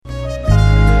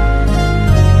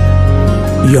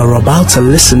You're about to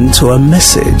listen to a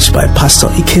message by Pastor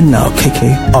Ikenna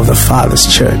Okeke of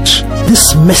Thefatherschurch.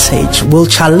 This message will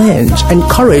challenge,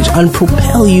 encourage, and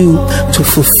propel you to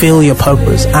fulfill your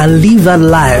purpose and live that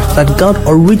life that God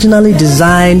originally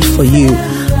designed for you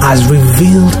as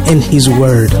revealed in His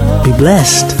Word. Be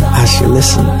blessed as you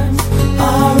listen.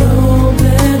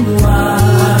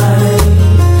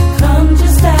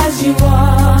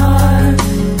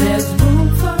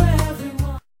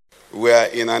 We are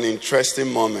in an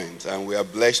interesting moment, and we are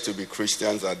blessed to be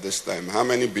Christians at this time. How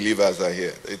many believers are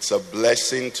here? It's a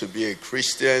blessing to be a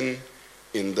Christian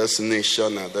in this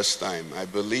nation at this time. I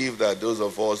believe that those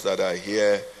of us that are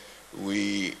here,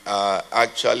 we are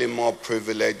actually more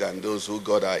privileged than those who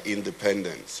got our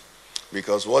independence.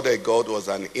 Because what they got was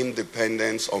an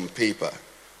independence on paper.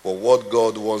 But what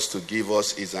God wants to give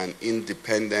us is an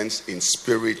independence in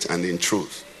spirit and in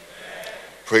truth.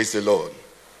 Praise the Lord.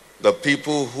 The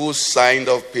people who signed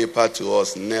off paper to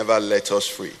us never let us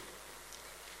free.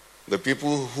 The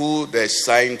people who they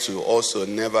signed to also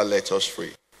never let us free.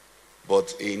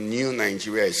 But a new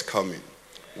Nigeria is coming,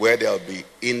 where there will be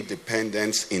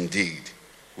independence indeed,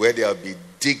 where there will be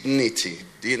dignity.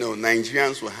 You know,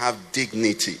 Nigerians will have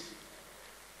dignity.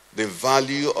 The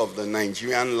value of the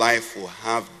Nigerian life will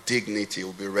have dignity,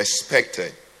 will be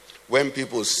respected. When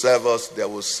people serve us, they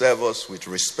will serve us with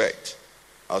respect.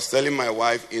 I was telling my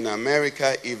wife, in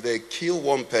America, if they kill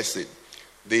one person,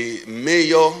 the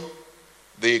mayor,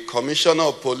 the commissioner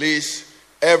of police,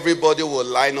 everybody will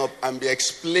line up and be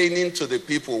explaining to the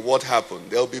people what happened.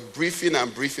 They'll be briefing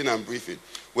and briefing and briefing.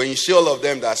 When you see all of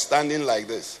them, they're standing like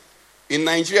this. In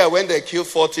Nigeria, when they kill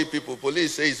 40 people,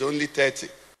 police say it's only 30.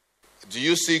 Do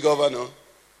you see governor?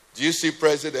 Do you see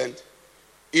president?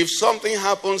 If something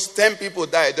happens, 10 people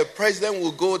die, the president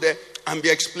will go there and be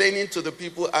explaining to the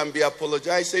people and be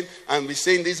apologizing and be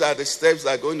saying these are the steps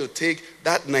that are going to take.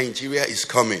 That Nigeria is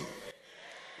coming,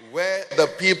 where the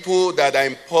people that are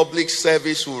in public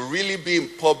service will really be in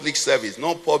public service,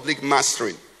 not public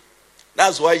mastering.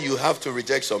 That's why you have to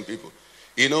reject some people.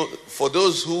 You know, for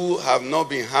those who have not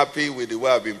been happy with the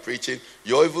way I've been preaching,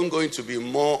 you're even going to be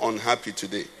more unhappy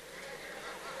today.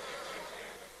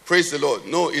 Praise the Lord.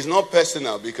 No, it's not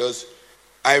personal, because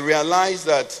I realize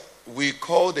that we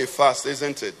called a fast,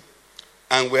 isn't it?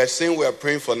 And we're saying we're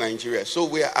praying for Nigeria. So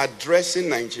we're addressing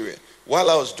Nigeria. While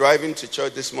I was driving to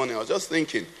church this morning, I was just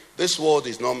thinking, this world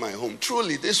is not my home.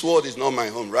 Truly, this world is not my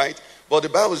home, right? But the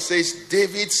Bible says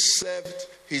David served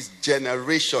his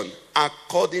generation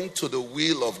according to the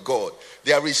will of God.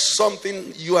 There is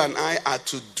something you and I are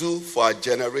to do for our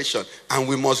generation, and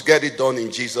we must get it done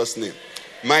in Jesus' name.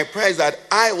 My prayer is that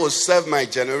I will serve my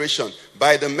generation.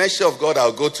 By the mercy of God,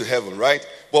 I'll go to heaven, right?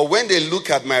 But when they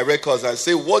look at my records and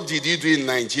say, what did you do in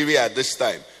Nigeria at this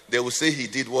time? They will say he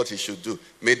did what he should do.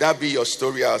 May that be your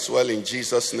story as well in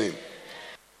Jesus' name.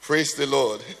 Praise the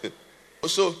Lord.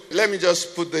 So let me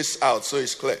just put this out so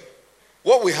it's clear.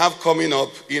 What we have coming up,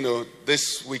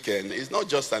 this weekend is not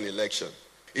just an election.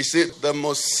 You see, the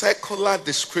most secular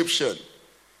description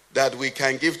that we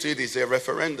can give to it is a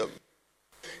referendum.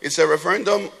 It's a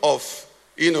referendum of,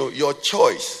 your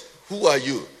choice. Who are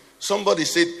you? Somebody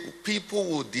said people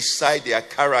will decide their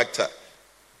character.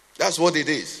 That's what it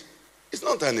is. It's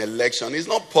not an election. It's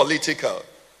not political.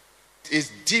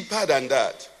 It's deeper than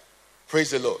that.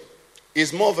 Praise the Lord.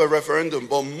 It's more of a referendum,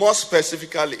 but more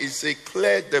specifically, it's a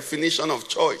clear definition of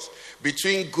choice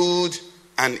between good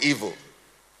and evil.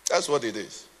 That's what it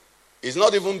is. It's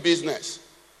not even business.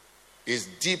 It's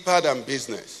deeper than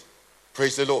business.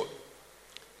 Praise the Lord.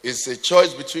 It's a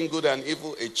choice between good and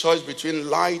evil, a choice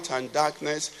between light and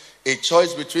darkness, a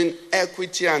choice between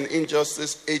equity and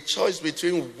injustice, a choice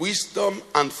between wisdom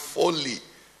and folly.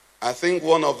 I think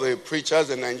one of the preachers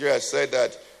in Nigeria said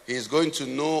that he's going to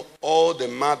know all the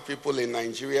mad people in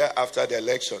Nigeria after the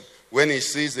election. When he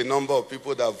sees the number of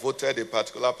people that voted a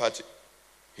particular party,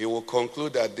 he will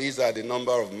conclude that these are the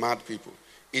number of mad people.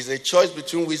 It's a choice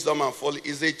between wisdom and folly.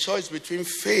 It's a choice between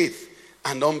faith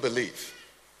and unbelief.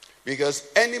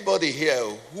 Because anybody here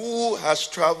who has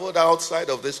traveled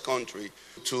outside of this country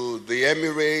to the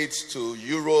Emirates, to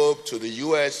Europe, to the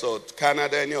US or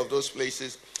Canada, any of those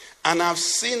places, and have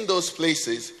seen those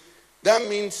places, that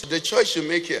means the choice you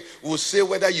make here will say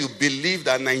whether you believe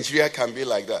that Nigeria can be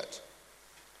like that.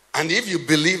 And if you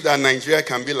believe that Nigeria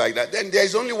can be like that, then there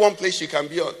is only one place you can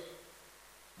be on.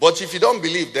 But if you don't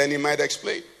believe, then he might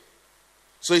explain.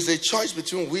 So it's a choice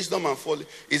between wisdom and folly.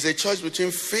 It's a choice between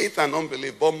faith and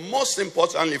unbelief. But most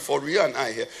importantly for you and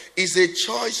I here, it's a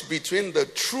choice between the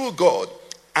true God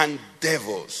and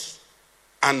devils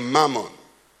and mammon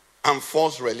and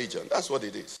false religion. That's what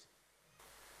it is.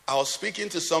 I was speaking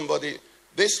to somebody.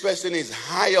 This person is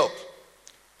high up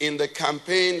in the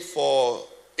campaign for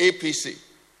APC.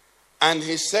 And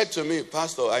he said to me,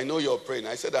 Pastor, I know you're praying.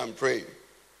 I said, I'm praying.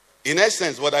 In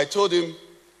essence, what I told him,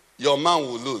 your man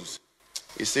will lose.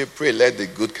 He said, pray, let the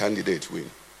good candidate win.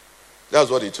 That's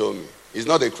what he told me. He's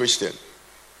not a Christian.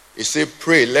 He said,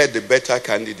 pray, let the better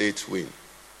candidate win.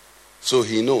 So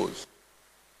he knows.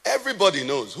 Everybody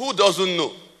knows. Who doesn't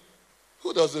know?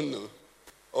 Who doesn't know?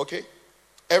 Okay?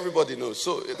 Everybody knows.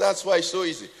 So that's why it's so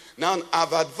easy. Now,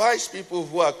 I've advised people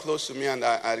who are close to me, and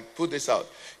I put this out.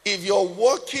 If you're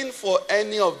working for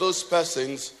any of those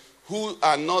persons who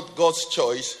are not God's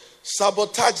choice,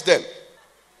 sabotage them.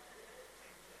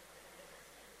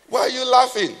 Why are you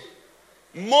laughing?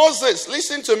 Moses,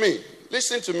 listen to me.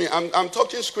 Listen to me. I'm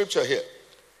talking scripture here.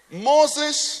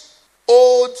 Moses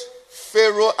owed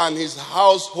Pharaoh and his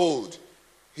household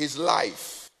his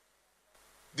life.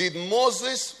 Did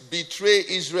Moses betray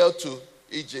Israel to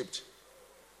Egypt?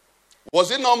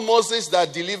 Was it not Moses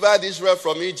that delivered Israel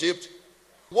from Egypt?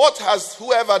 What has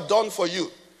whoever done for you?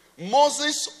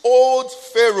 Moses owed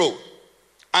Pharaoh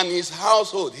and his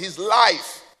household his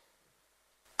life.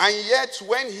 And yet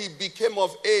when he became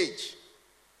of age,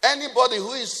 anybody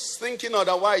who is thinking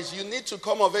otherwise, you need to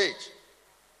come of age.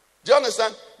 Do you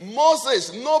understand?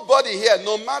 Moses, nobody here,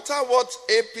 no matter what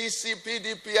APC,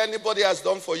 PDP, anybody has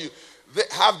done for you,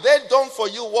 have they done for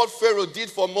you what Pharaoh did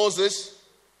for Moses?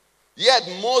 Yet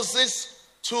Moses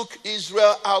took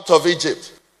Israel out of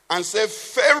Egypt and said,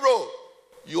 Pharaoh,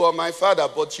 you are my father,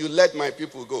 but you let my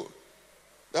people go.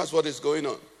 That's what is going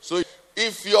on. So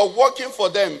if you're working for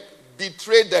them,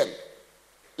 betray them.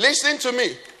 Listen to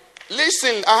me.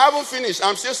 Listen, I haven't finished.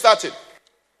 I'm still starting.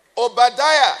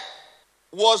 Obadiah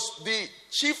was the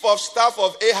chief of staff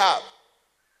of Ahab.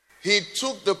 He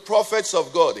took the prophets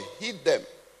of God, hid them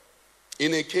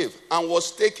in a cave, and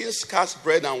was taking scarce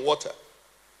bread and water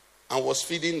and was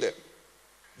feeding them.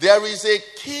 There is a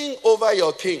king over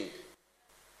your king.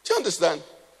 Do you understand?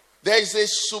 There is a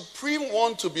supreme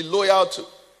one to be loyal to.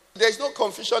 There is no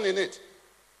confusion in it.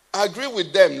 Agree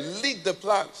with them. Leak the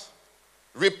plans.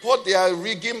 Report their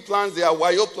rigging plans, their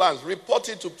wayo plans. Report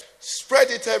it to,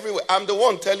 spread it everywhere. I'm the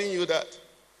one telling you that.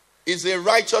 It's a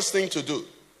righteous thing to do.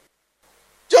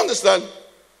 Do you understand?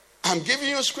 I'm giving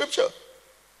you scripture.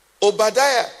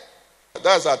 Obadiah.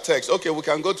 That's our text. Okay, we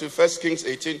can go to 1 Kings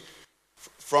 18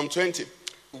 from 20.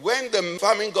 When the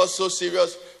famine got so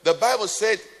serious, the Bible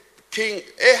said King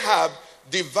Ahab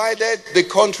divided the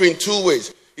country in two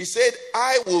ways. He said,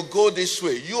 I will go this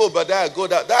way. You, Obadiah, go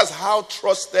that. That's how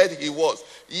trusted he was.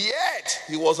 Yet,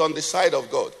 he was on the side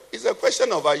of God. It's a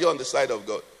question of, are you on the side of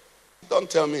God? Don't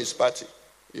tell me it's party.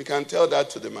 You can tell that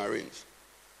to the Marines.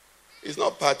 It's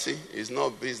not party. It's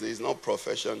not business. It's not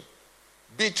profession.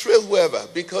 Betray whoever,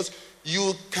 because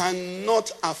you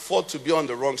cannot afford to be on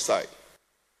the wrong side.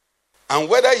 And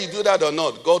whether you do that or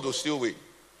not, God will still win.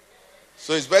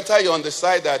 So it's better you're on the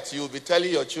side that you'll be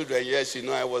telling your children, yes, you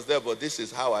know, I was there, but this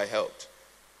is how I helped.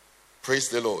 Praise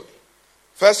the Lord.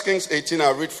 1 Kings 18, I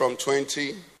read from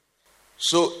 20.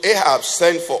 So Ahab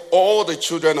sent for all the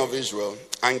children of Israel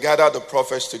and gathered the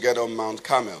prophets together on Mount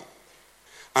Carmel.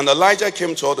 And Elijah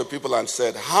came to all the people and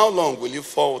said, how long will you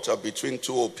falter between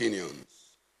two opinions?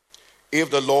 If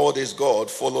the Lord is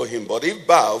God, follow him. But if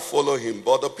Baal, follow him.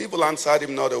 But the people answered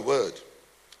him not a word.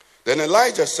 Then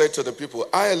Elijah said to the people,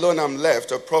 I alone am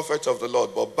left, a prophet of the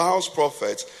Lord, but Baal's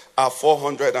prophets are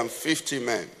 450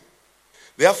 men.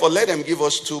 Therefore let them give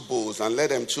us 2 bulls, and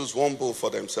let them choose 1 bull for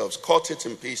themselves, cut it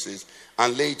in pieces,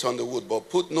 and lay it on the wood,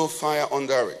 but put no fire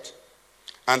under it.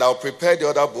 And I'll prepare the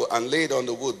other bull, and lay it on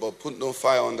the wood, but put no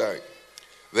fire under it.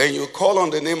 Then you call on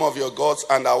the name of your gods,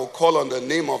 and I will call on the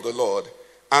name of the Lord.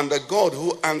 And the God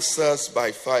who answers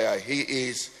by fire, he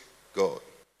is God.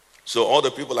 So all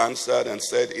the people answered and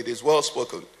said, it is well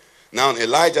spoken. Now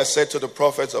Elijah said to the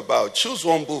prophets of Baal, choose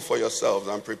 1 bull for yourselves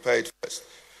and prepare it first.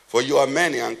 For you are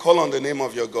many, and call on the name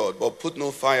of your God, but put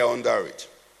no fire under it.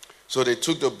 So they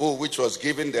took the bull which was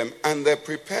given them, and they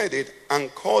prepared it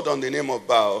and called on the name of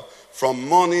Baal from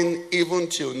morning even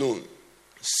till noon,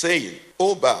 saying,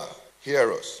 O Baal,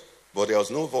 hear us. But there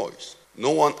was no voice.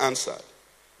 No one answered.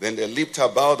 Then they leaped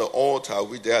about the altar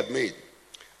which they had made.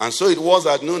 And so it was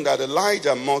at noon that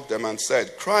Elijah mocked them and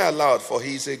said, cry aloud, for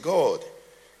he is a God.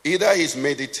 Either he's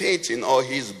meditating, or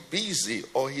he's busy,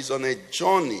 or he's on a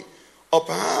journey, or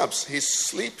perhaps he's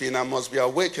sleeping and must be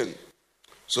awakened.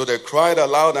 So they cried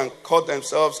aloud and cut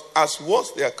themselves, as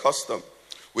was their custom,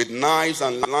 with knives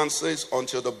and lances,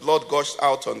 until the blood gushed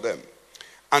out on them.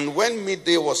 And when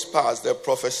midday was past, they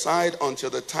prophesied until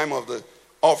the time of the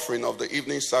offering of the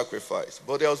evening sacrifice.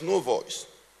 But there was no voice.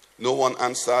 No one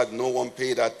answered, no one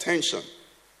paid attention.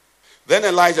 Then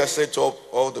Elijah said to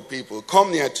all the people,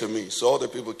 come near to me. So all the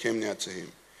people came near to him.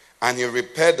 And he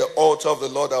repaired the altar of the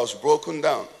Lord that was broken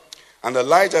down. And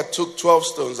Elijah took 12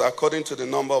 stones according to the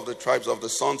number of the tribes of the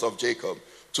sons of Jacob,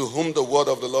 to whom the word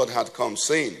of the Lord had come,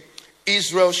 saying,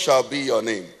 Israel shall be your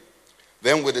name.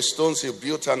 Then with the stones he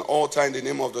built an altar in the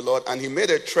name of the Lord, and he made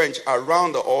a trench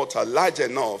around the altar large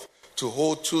enough to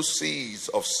hold 2 seahs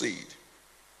of seed.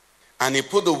 And he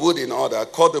put the wood in order,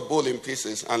 cut the bowl in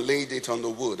pieces, and laid it on the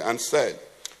wood, and said,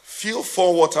 fill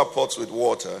 4 water pots with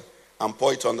water, and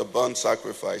pour it on the burnt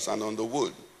sacrifice and on the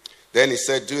wood. Then he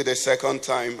said, do it a second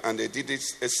time, and they did it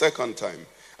a second time.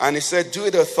 And he said, do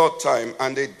it a third time,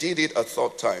 and they did it a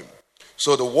third time.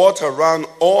 So the water ran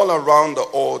all around the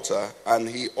altar, and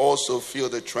he also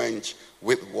filled the trench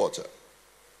with water.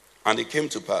 And it came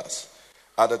to pass,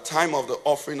 at the time of the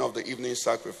offering of the evening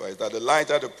sacrifice, that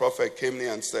Elijah the prophet came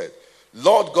near and said,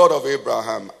 Lord God of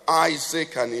Abraham,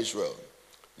 Isaac, and Israel,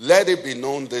 let it be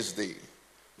known this day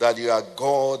that you are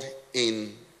God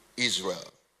in Israel,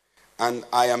 and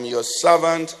I am your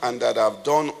servant, and that I have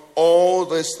done all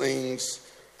these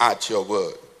things at your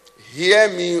word. Hear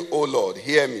me, O Lord,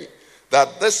 hear me,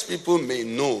 that this people may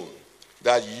know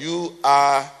that you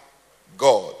are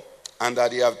God, and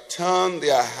that you have turned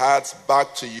their hearts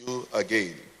back to you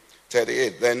again.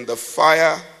 38. Then the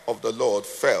fire of the Lord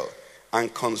fell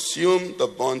and consumed the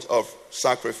burnt of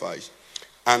sacrifice,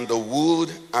 and the wood,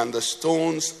 and the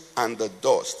stones, and the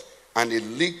dust, and it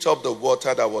licked up the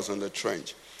water that was in the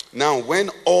trench. Now when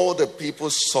all the people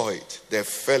saw it, they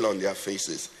fell on their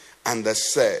faces, and they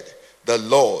said, the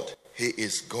Lord, he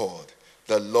is God.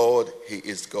 The Lord, he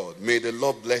is God. May the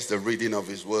Lord bless the reading of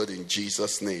his word in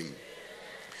Jesus' name.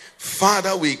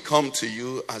 Father, we come to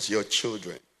you as your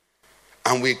children,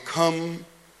 and we come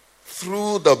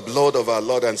through the blood of our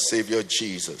Lord and Savior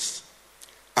Jesus,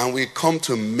 and we come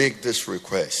to make this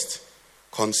request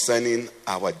concerning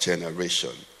our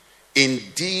generation.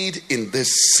 Indeed, in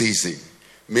this season,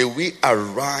 may we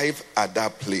arrive at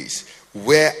that place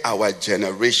where our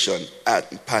generation,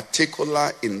 in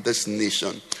particular in this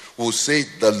nation, will say,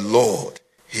 the Lord,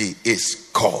 he is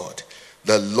God.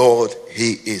 The Lord,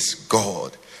 he is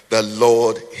God. The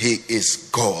Lord, he is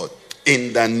God.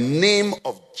 In the name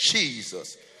of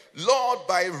Jesus, Lord,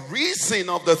 by reason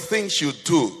of the things you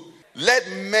do, let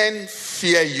men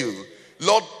fear you.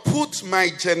 Lord, put my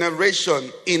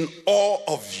generation in awe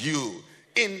of you.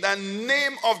 In the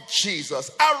name of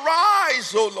Jesus,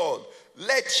 arise, O Lord.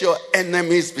 Let your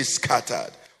enemies be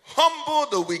scattered. Humble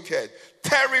the wicked.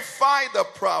 Terrify the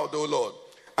proud, O Lord.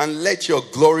 And let your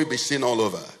glory be seen all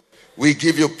over. We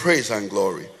give you praise and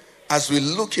glory. As we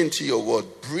look into your word,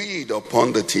 breathe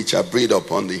upon the teacher, breathe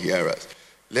upon the hearers.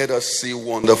 Let us see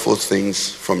wonderful things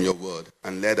from your word,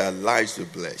 and let our lives be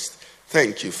blessed.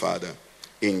 Thank you, Father.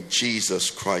 In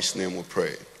Jesus Christ's name we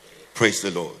pray. Praise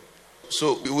the Lord.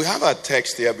 So we have a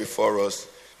text here before us,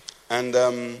 and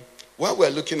what we're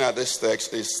looking at this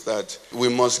text is that we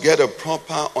must get a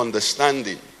proper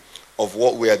understanding of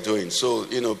what we are doing. So,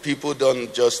 people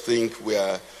don't just think we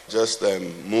are just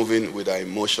moving with our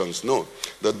emotions. No.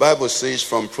 The Bible says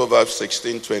from Proverbs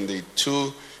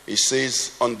 16:22, it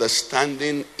says,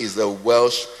 understanding is the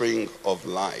wellspring of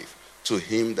life to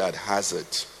him that has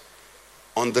it.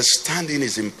 Understanding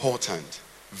is important.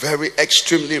 Very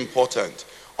extremely important.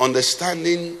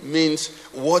 Understanding means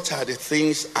what are the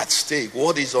things at stake?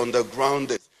 What is on the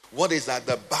ground? What is at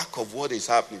the back of what is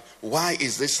happening? Why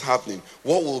is this happening?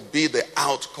 What will be the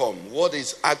outcome? What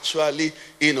is actually,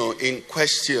 in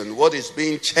question? What is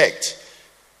being checked?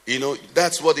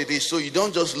 That's what it is. So you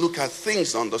don't just look at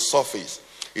things on the surface.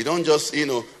 You don't just,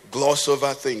 gloss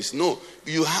over things. No,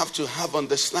 you have to have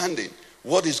understanding.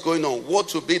 What is going on?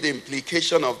 What will be the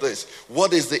implication of this?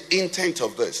 What is the intent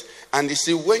of this? And you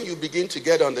see, when you begin to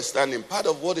get understanding, part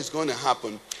of what is going to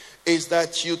happen is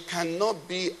that you cannot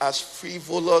be as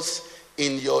frivolous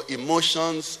in your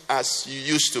emotions as you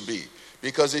used to be.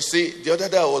 Because you see, the other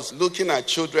day I was looking at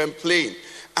children playing,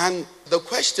 and the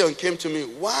question came to me,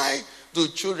 why do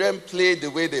children play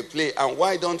the way they play, and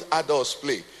why don't adults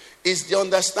play? It's the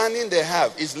understanding they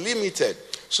have is limited.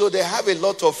 So they have a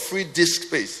lot of free disk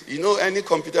space. Any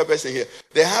computer person here,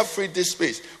 they have free disk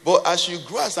space. But as you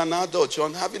grow as an adult,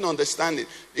 you're having understanding.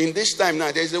 In this time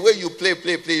now, there's a way you play.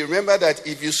 Remember that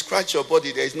if you scratch your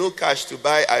body, there's no cash to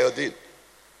buy iodine.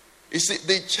 You see,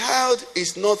 the child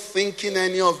is not thinking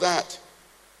any of that.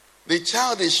 The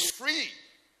child is free.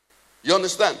 You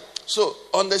understand? So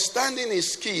understanding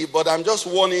is key, but I'm just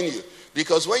warning you.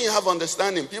 Because when you have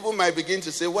understanding, people might begin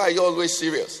to say, why are you always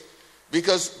serious?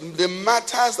 Because the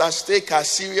matters at stake are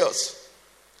serious.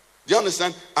 Do you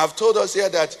understand? I've told us here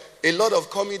that a lot of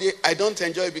comedy, I don't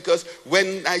enjoy it because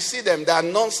when I see them, they are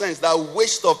nonsense. They are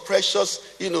waste of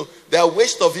precious, they are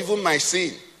waste of even my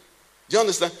sin. Do you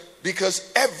understand?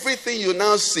 Because everything you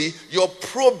now see, you're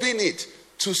probing it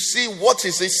to see what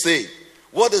is it saying.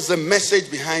 What is the message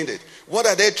behind it? What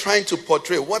are they trying to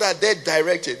portray? What are they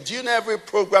directing? Do you know every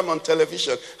program on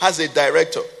television has a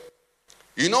director?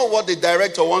 You know what the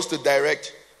director wants to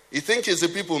direct? You think it's the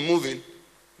people moving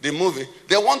the movie.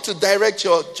 They want to direct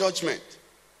your judgment.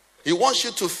 He wants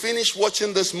you to finish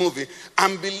watching this movie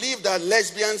and believe that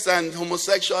lesbians and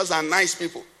homosexuals are nice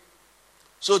people.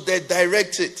 So they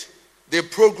direct it. They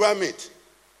program it.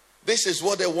 This is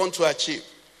what they want to achieve.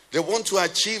 They want to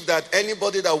achieve that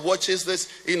anybody that watches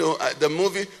this, the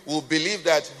movie will believe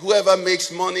that whoever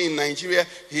makes money in Nigeria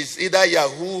is either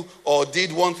Yahoo or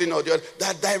did one thing or the other.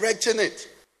 They're directing it.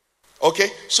 Okay?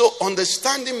 So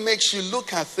understanding makes you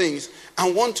look at things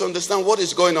and want to understand what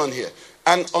is going on here.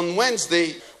 And on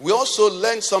Wednesday, we also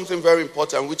learned something very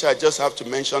important, which I just have to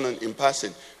mention in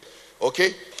passing.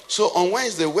 Okay? So on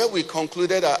Wednesday, where we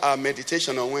concluded our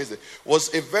meditation on Wednesday,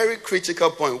 was a very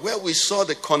critical point where we saw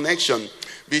the connection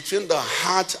between the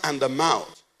heart and the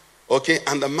mouth. Okay?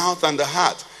 And the mouth and the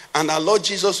heart. And our Lord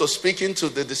Jesus was speaking to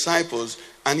the disciples,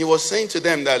 and he was saying to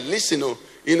them that, listen,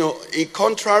 in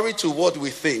contrary to what we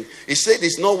think, he said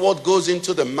it's not what goes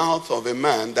into the mouth of a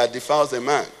man that defiles a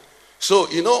man. So,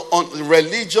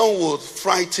 religion will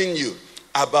frighten you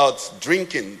about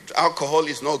drinking. Alcohol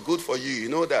is not good for you. You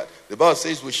know that. The Bible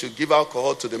says we should give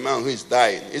alcohol to the man who is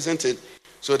dying, isn't it?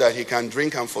 So that he can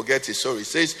drink and forget his sorrow. It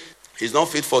says he's not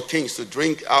fit for kings to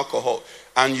drink alcohol.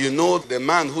 And the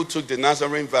man who took the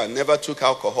Nazarene vow never took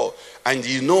alcohol. And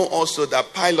also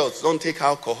that pilots don't take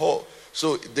alcohol.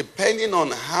 So depending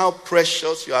on how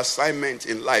precious your assignment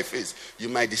in life is, you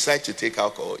might decide to take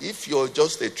alcohol. If you're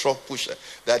just a truck pusher,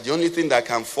 that the only thing that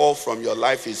can fall from your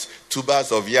life is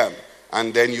tubers of yam,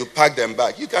 and then you pack them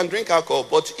back, you can drink alcohol.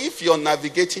 But if you're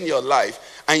navigating your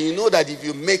life and you know that if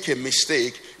you make a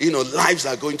mistake, lives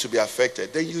are going to be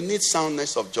affected, then you need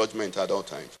soundness of judgment at all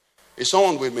times. Is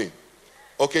someone with me?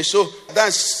 Okay, so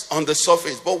that's on the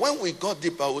surface. But when we got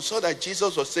deeper, we saw that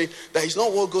Jesus was saying that it's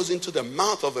not what goes into the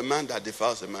mouth of a man that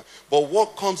defiles a man, but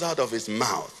what comes out of his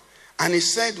mouth. And he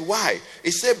said, why? He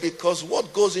said, because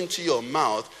what goes into your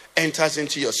mouth enters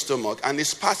into your stomach and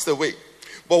is passed away.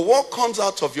 But what comes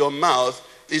out of your mouth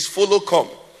is follow come.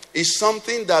 It's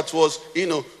something that was,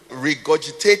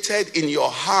 regurgitated in your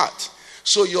heart.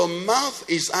 So your mouth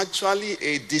is actually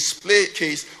a display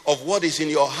case of what is in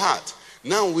your heart.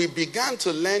 Now we began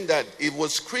to learn that it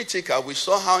was critical. We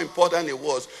saw how important it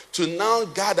was to now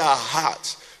guard our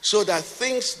hearts so that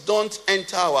things don't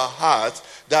enter our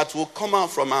hearts that will come out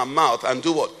from our mouth and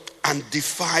do what? And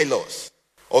defile us.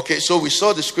 Okay, so we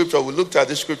saw the scripture. We looked at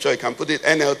the scripture. You can put it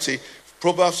NLT.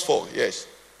 Proverbs 4, yes.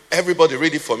 Everybody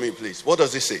read it for me, please. What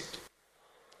does it say?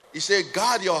 He said,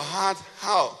 guard your heart.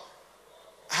 How?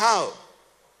 How?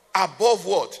 Above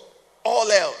what?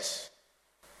 All else.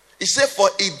 He said, for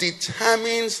it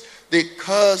determines the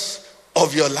course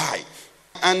of your life.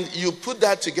 And you put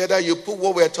that together, you put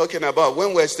what we're talking about.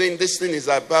 When we're saying this thing is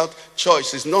about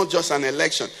choice, it's not just an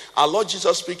election. Our Lord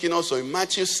Jesus speaking also in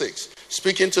Matthew 6,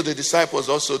 speaking to the disciples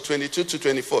also, 22 to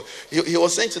 24. He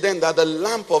was saying to them that the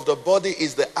lamp of the body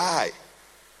is the eye.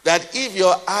 That if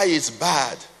your eye is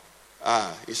bad,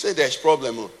 he said there's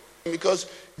problem.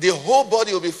 Because the whole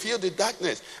body will be filled with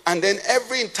darkness. And then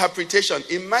every interpretation,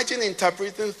 imagine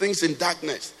interpreting things in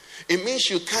darkness. It means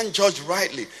you can't judge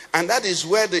rightly. And that is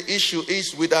where the issue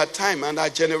is with our time and our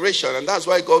generation. And that's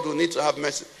why God will need to have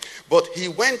mercy. But he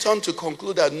went on to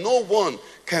conclude that no one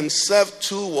can serve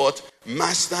two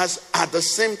masters at the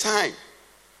same time.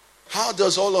 How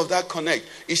does all of that connect?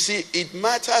 You see, it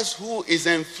matters who is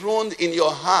enthroned in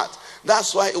your heart.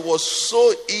 That's why it was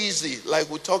so easy, like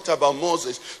we talked about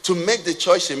Moses, to make the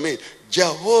choice he made.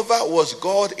 Jehovah was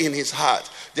God in his heart.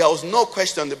 There was no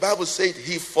question. The Bible said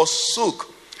he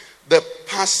forsook the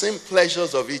passing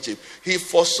pleasures of Egypt. He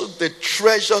forsook the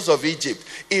treasures of Egypt.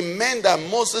 It meant that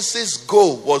Moses'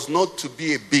 goal was not to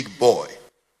be a big boy.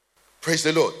 Praise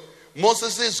the Lord.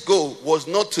 Moses' goal was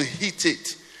not to hit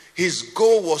it. His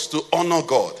goal was to honor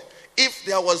God. If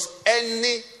there was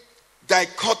any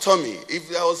dichotomy, if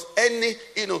there was any,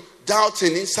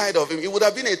 doubting inside of him, it would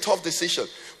have been a tough decision.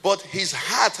 But his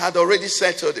heart had already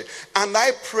settled it. And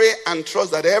I pray and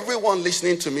trust that everyone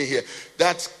listening to me here,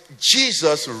 that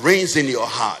Jesus reigns in your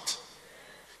heart.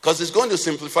 Because it's going to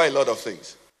simplify a lot of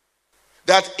things.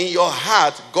 That in your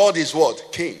heart, God is what?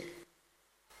 King.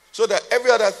 So that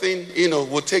every other thing,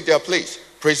 will take their place.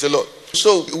 Praise the Lord.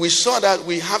 So we saw that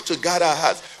we have to guard our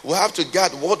hearts. We have to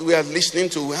guard what we are listening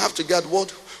to. We have to guard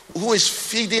what who is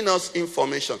feeding us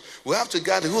information. We have to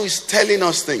guard who is telling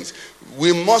us things.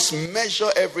 We must measure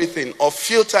everything or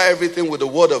filter everything with the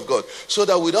word of God so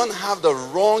that we don't have the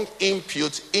wrong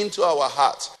input into our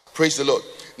hearts. Praise the Lord.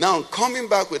 Now, coming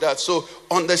back with that, so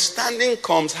understanding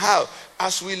comes how?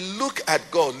 As we look at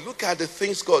God, look at the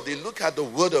things God did, look at the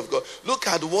word of God, look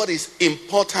at what is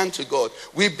important to God,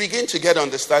 we begin to get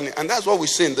understanding. And that's what we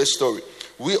see in this story.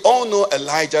 We all know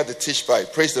Elijah the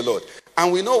Tishbite. Praise the Lord.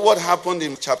 And we know what happened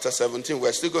in chapter 17.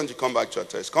 We're still going to come back to our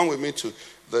text. Come with me to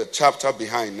the chapter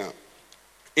behind now.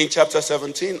 In chapter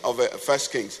 17 of 1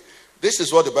 Kings, this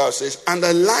is what the Bible says. And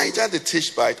Elijah the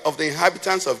Tishbite of the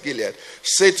inhabitants of Gilead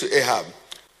said to Ahab,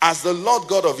 as the Lord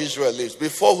God of Israel lives,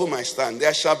 before whom I stand,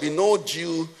 there shall be no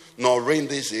dew nor rain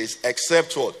these days,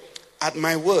 except what? At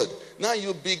my word. Now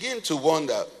you begin to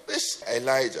wonder, this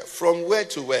Elijah, from where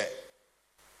to where?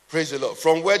 Praise the Lord.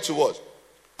 From where to what?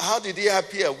 How did he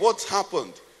appear? What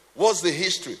happened? What's the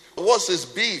history? What's his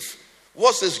beef?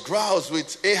 What's his grouse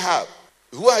with Ahab?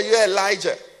 Who are you,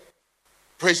 Elijah?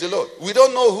 Praise the Lord. We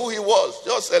don't know who he was.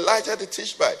 Just Elijah the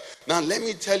Tishbite. Now let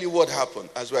me tell you what happened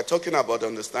as we're talking about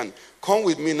understanding. Come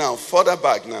with me now, further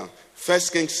back now. 1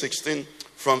 Kings 16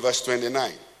 from verse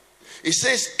 29. It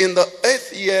says, in the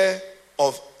 8th year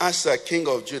of Asa, king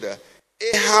of Judah,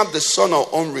 Ahab the son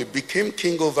of Omri became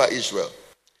king over Israel.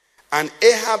 And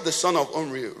Ahab the son of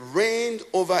Omri reigned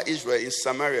over Israel in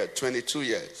Samaria 22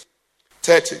 years.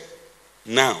 30.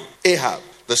 Now, Ahab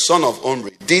the son of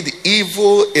Omri did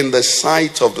evil in the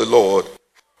sight of the Lord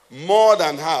more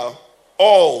than how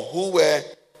all who were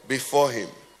before him.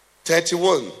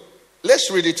 31. Let's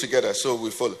read it together so we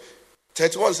follow.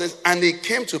 31 says, and it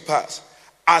came to pass,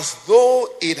 as though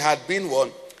it had been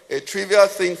a trivial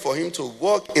thing for him to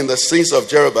walk in the sins of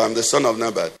Jeroboam the son of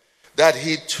Nebat, that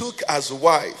he took as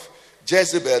wife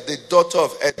Jezebel, the daughter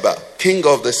of Edba, king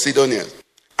of the Sidonians,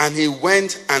 and he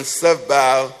went and served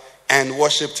Baal and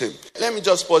worshipped him. Let me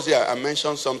just pause here and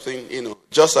mention something,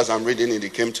 just as I'm reading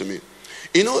it came to me.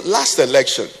 Last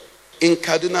election in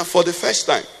Kaduna, for the first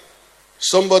time,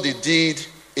 somebody did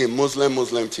a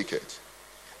Muslim ticket.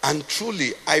 And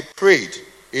truly, I prayed,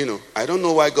 I don't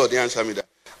know why God didn't answer me that.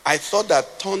 I thought that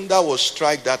thunder would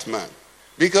strike that man.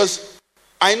 Because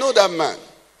I know that man.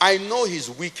 I know his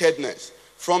wickedness.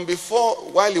 From before,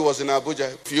 while he was in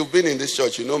Abuja, if you've been in this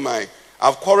church,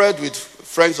 I've quarreled with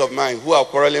friends of mine who are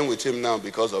quarreling with him now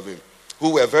because of him,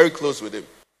 who were very close with him.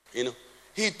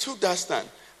 He took that stand.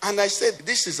 And I said,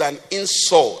 this is an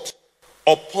insult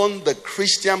upon the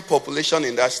Christian population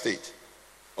in that state.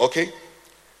 Okay?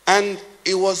 And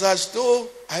it was as though,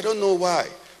 I don't know why,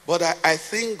 but I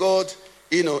think God,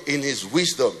 in his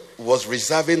wisdom, was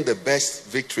reserving the best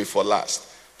victory for last.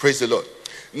 Praise the Lord.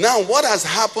 Now, what has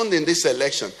happened in this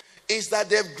election is that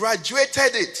they've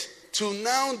graduated it to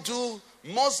now do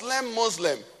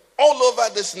Muslim all over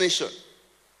this nation.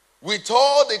 With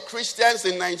all the Christians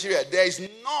in Nigeria, there is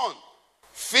none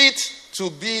fit to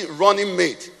be running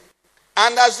mate.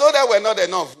 And as though that were not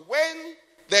enough, when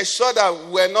they saw that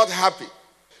we were not happy,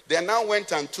 they now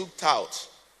went and took touts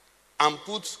and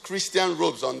put Christian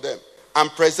robes on them and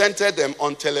presented them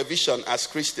on television as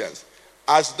Christians.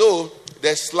 As though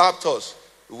they slapped us.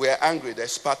 We were angry, they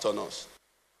spat on us.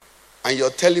 And you're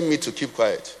telling me to keep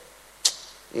quiet.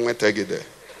 I'm going to take it there.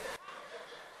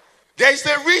 There's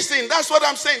a reason. That's what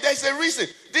I'm saying. There's a reason.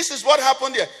 This is what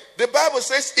happened here. The Bible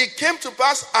says it came to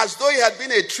pass as though it had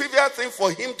been a trivial thing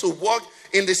for him to walk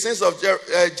in the sins of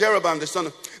Jeroboam the son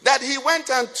of, that he went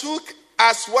and took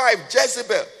as wife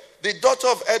Jezebel, the daughter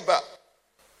of Edba.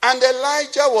 And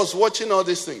Elijah was watching all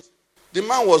these things. The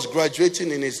man was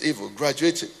graduating in his evil,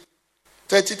 graduating.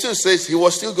 32 says he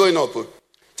was still going up.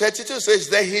 32 says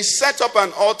that he set up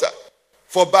an altar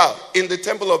for Baal in the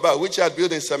temple of Baal, which he had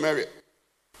built in Samaria.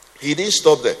 He didn't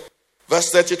stop there.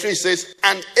 Verse 33 says,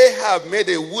 and Ahab made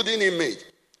a wooden image.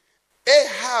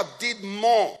 Ahab did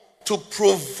more to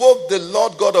provoke the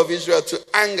Lord God of Israel to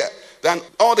anger than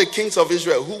all the kings of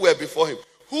Israel who were before him.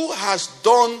 Who has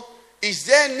done, is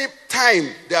there any time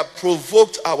they have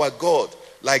provoked our God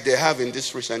like they have in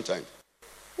this recent time?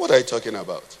 What are you talking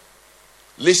about?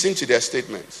 Listen to their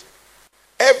statements.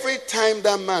 Every time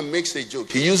that man makes a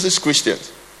joke, he uses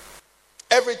Christians.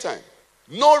 Every time.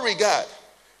 No regard.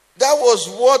 That was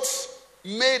what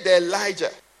made Elijah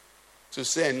to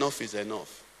say enough is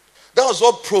enough. That was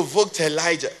what provoked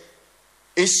Elijah.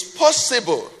 It's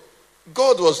possible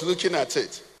God was looking at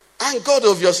it. And God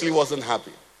obviously wasn't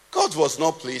happy. God was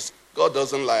not pleased. God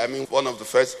doesn't lie. One of the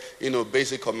first,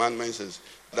 basic commandments is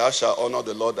thou shalt honor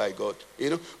the Lord thy God.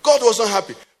 God wasn't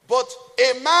happy. But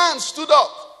a man stood up.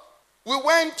 We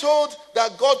weren't told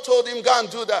that God told him, go and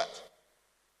do that.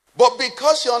 But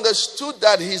because he understood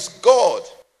that he's God,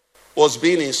 was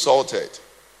being insulted,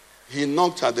 he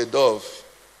knocked at the door of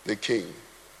the king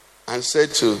and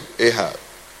said to Ahab,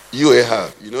 "You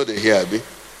Ahab, you know the Ahab,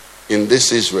 in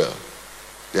this Israel,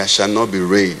 there shall not be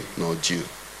rain nor dew,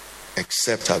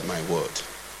 except at my word."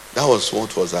 That was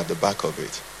what was at the back of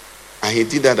it. And he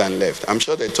did that and left. I'm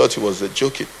sure they thought he was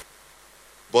joking.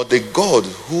 But the God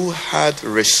who had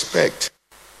respect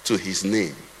to his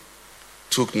name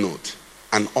took note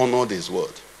and honored his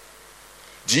word.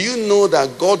 Do you know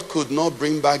that God could not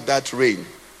bring back that rain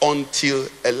until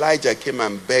Elijah came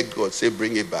and begged God, say,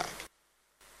 "Bring it back"?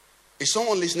 Is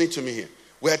someone listening to me here?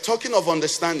 We are talking of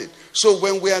understanding. So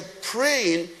when we are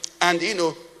praying and,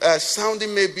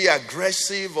 sounding maybe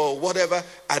aggressive or whatever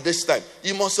at this time,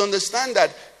 you must understand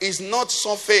that it's not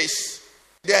surface.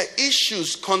 There are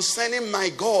issues concerning my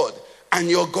God and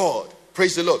your God.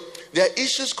 Praise the Lord. There are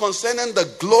issues concerning the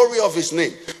glory of his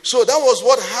name. So that was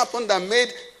what happened that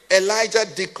made Elijah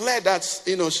declare that,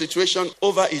 situation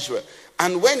over Israel.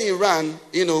 And when he ran,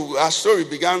 our story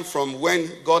began from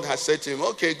when God had said to him,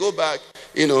 "Okay, go back.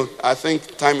 I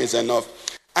think time is enough."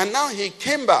 And now he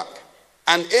came back.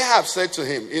 And Ahab said to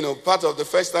him, part of the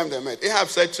first time they met, Ahab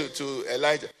said to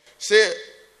Elijah, "Say,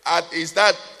 is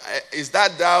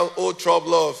that thou, O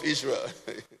troubler of Israel?"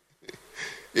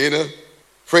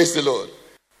 Praise the Lord.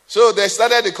 So they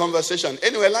started the conversation.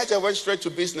 Anyway, Elijah went straight to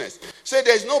business. Said,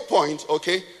 "There's no point,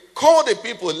 okay? Call the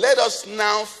people. Let us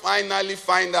now finally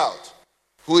find out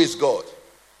who is God."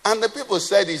 And the people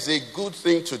said it's a good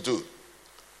thing to do.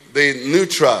 The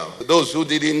neutral, those who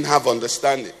didn't have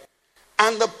understanding.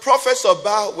 And the prophets of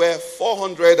Baal were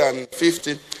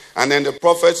 450, and then the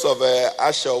prophets of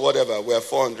Asher or whatever were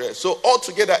 400. So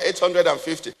altogether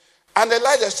 850. And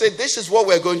Elijah said, "This is what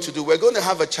we're going to do. We're going to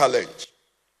have a challenge.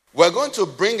 We're going to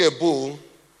bring a bull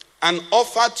and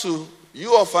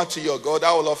you offer to your God,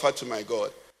 I will offer to my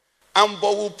God. But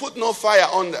we'll put no fire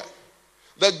under.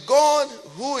 The God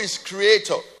who is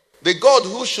creator, the God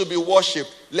who should be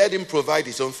worshipped, let him provide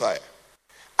his own fire."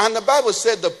 And the Bible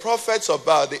said the prophets of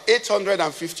Baal, the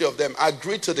 850 of them,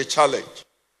 agreed to the challenge.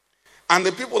 And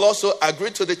the people also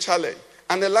agreed to the challenge.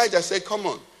 And Elijah said, "Come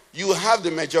on, you have the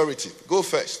majority. Go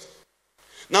first."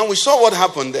 Now we saw what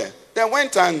happened there. They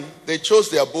went and they chose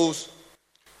their bulls.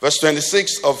 Verse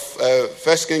 26 of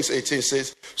 1 Kings 18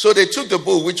 says, "So they took the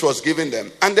bull which was given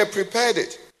them, and they prepared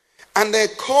it. And they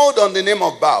called on the name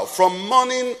of Baal from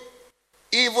morning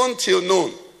even till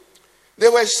noon. They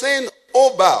were saying,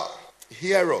 'O Baal,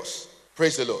 hear us.'"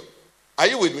 Praise the Lord. Are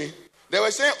you with me? They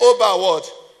were saying, "Oh Baal,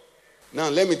 what?" Now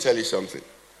let me tell you something.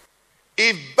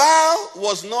 If Baal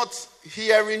was not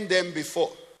hearing them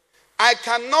before, I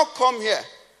cannot come here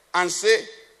and say,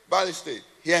 "Baal State,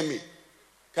 hear me."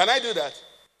 Can I do that?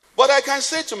 But I can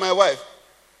say to my wife,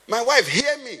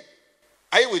 "Hear me."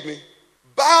 Are you with me?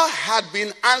 Baal had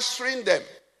been answering them.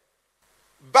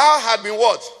 Baal had been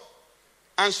what?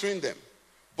 Answering them.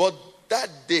 But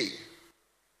that day,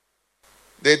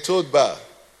 they told Baal,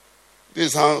 this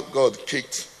is how God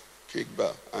kicked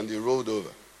Baal, and he rolled over.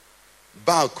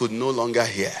 Baal could no longer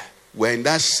hear. We're in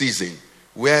that season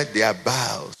where their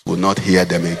Baals will not hear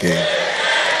them again.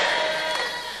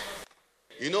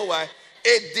 You know why?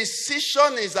 A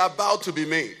decision is about to be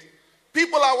made.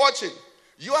 People are watching.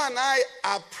 You and I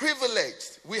are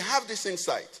privileged. We have this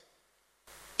insight.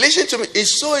 Listen to me.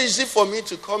 It's so easy for me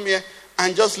to come here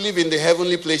and just live in the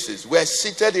heavenly places. We're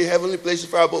seated in heavenly places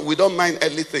forever, but we don't mind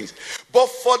earthly things. But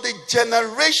for the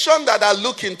generation that are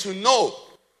looking to know,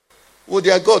 will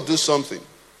their God do something?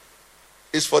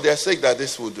 It's for their sake that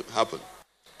this would happen.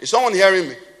 Is someone hearing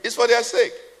me? It's for their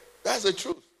sake. That's the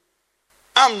truth.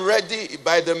 I'm ready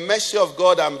by the mercy of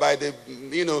God and by the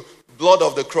blood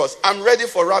of the cross. I'm ready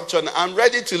for rapture. I'm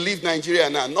ready to leave Nigeria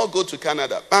now, not go to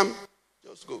Canada. Bam,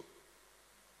 just go.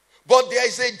 But there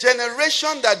is a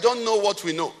generation that don't know what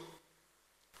we know.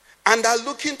 And are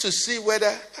looking to see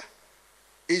whether,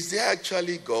 is there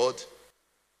actually God?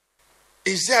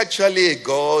 Is there actually a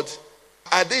God?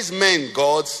 Are these men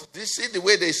gods? Do you see the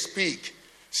way they speak?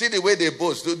 See the way they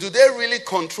boast? Do they really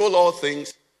control all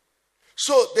things?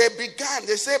 So they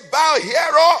said, "Baal, hear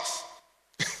us."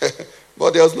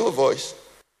 But there was no voice.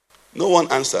 No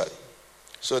one answered.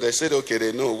 So they said, okay,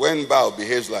 they know when Baal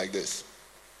behaves like this,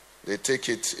 they take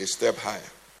it a step higher.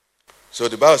 So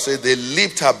the Bible says they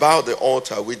leaped about the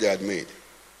altar which they had made.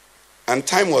 And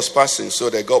time was passing, so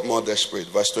they got more desperate.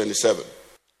 Verse 27.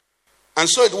 And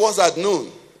so it was at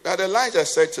noon that Elijah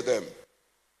said to them,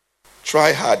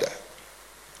 "Try harder.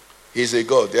 He's a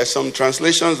God." There are some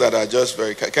translations that are just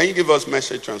very... Can you give us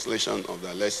Message translation of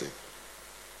that lesson?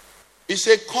 He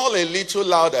said, "Call a little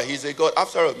louder. He's a God."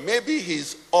 After all, maybe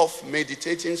he's off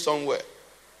meditating somewhere.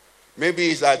 Maybe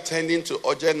he's attending to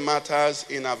urgent matters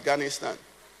in Afghanistan.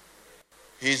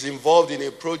 He's involved in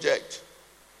a project.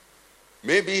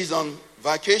 Maybe he's on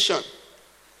vacation.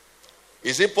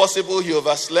 Is it possible he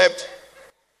overslept?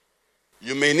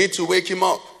 You may need to wake him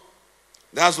up.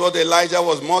 That's what Elijah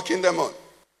was mocking them on.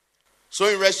 So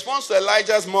in response to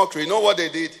Elijah's mockery, you know what they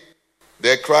did?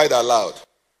 They cried aloud.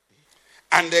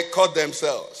 And they cut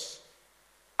themselves.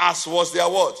 As was their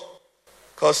what?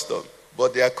 Custom.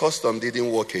 But their custom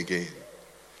didn't work again.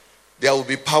 There will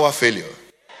be power failure.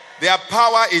 Their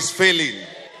power is failing.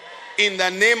 In the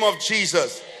name of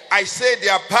Jesus, I say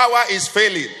their power is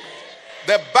failing.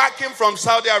 The backing from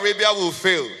Saudi Arabia will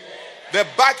fail. The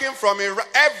backing from Iran,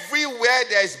 everywhere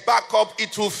there is backup,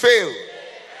 it will fail.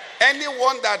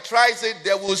 Anyone that tries it,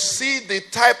 they will see the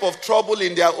type of trouble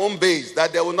in their own base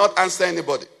that they will not answer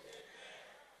anybody.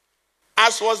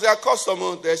 As was their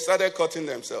custom, they started cutting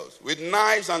themselves with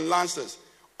knives and lances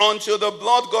until the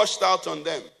blood gushed out on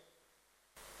them.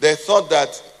 They thought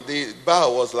that the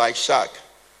Baal was like shark.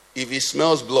 If he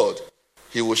smells blood,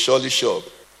 he will surely show up.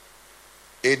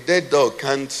 A dead dog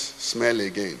can't smell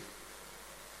again.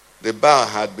 The Baal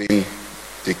had been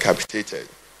decapitated,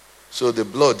 so the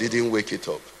blood didn't wake it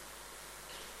up.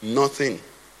 Nothing.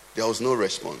 There was no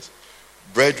response.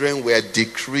 Brethren, we are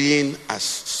decreeing as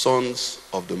sons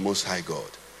of the Most High God,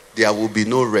 there will be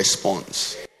no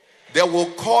response. They will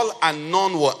call and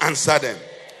none will answer them.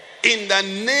 In the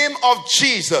name of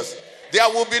Jesus, there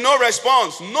will be no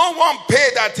response. No one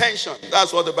paid attention.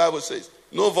 That's what the Bible says.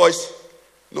 No voice,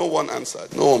 no one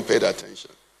answered. No one paid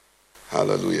attention.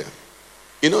 Hallelujah.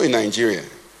 You know, in Nigeria,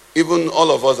 even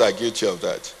all of us are guilty of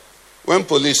that. When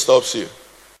police stops you,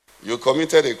 you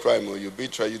committed a crime or you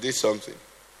betrayed, you did something.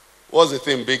 What's the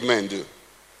thing big men do?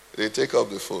 They take up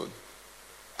the phone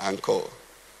and call.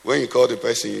 When you call the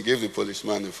person, you give the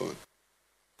policeman the phone.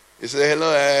 You say,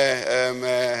 hello,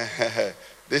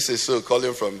 this is so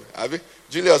calling from Abby.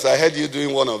 Julius, I heard you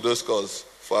doing one of those calls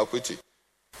for Akwiti.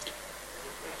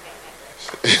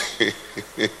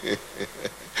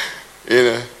 You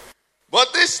know.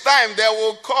 But this time they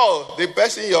will call. The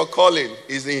person you're calling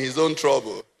is in his own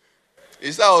trouble.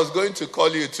 He said, I was going to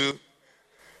call you too.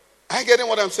 Are you getting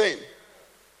what I'm saying?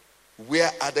 We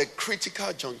are at a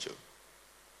critical juncture.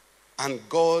 And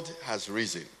God has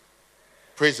risen.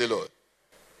 Praise the Lord.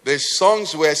 The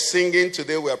songs we're singing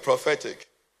today were prophetic.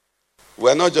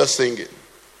 We're not just singing.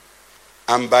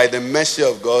 And by the mercy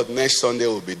of God, next Sunday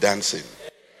we'll be dancing.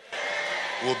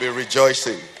 We'll be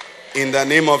rejoicing. In the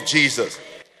name of Jesus.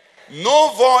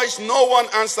 No voice, no one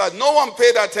answered. No one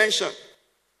paid attention.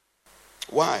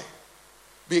 Why?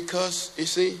 Because, you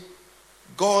see,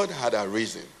 God had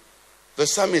arisen. The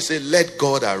psalmist said, let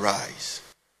God arise.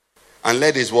 And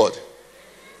let his what?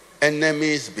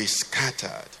 Enemies be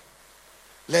scattered.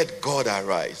 Let God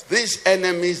arise. These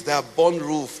enemies that have borne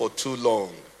rule for too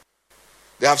long.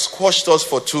 They have squashed us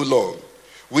for too long.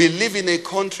 We live in a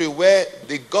country where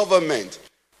the government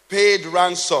paid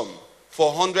ransom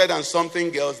for 100 and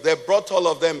something girls. They brought all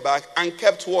of them back and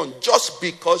kept one just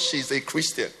because she's a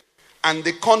Christian. And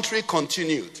the country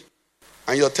continued.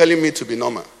 And you're telling me to be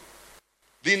normal.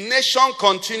 The nation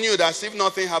continued as if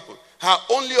nothing happened. Her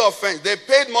only offense, they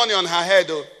paid money on her head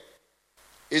though.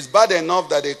 It's bad enough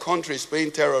that a country is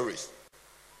paying terrorists.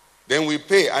 Then we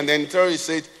pay, and then terrorists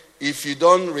said, if you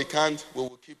don't recant, we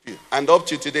will keep you. And up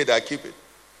to today, they keep it.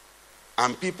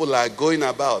 And people are going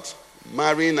about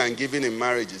marrying and giving in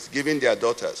marriages, giving their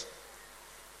daughters.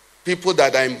 People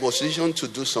that are in position to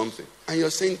do something. And you're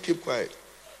saying, keep quiet.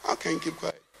 How can you keep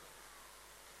quiet?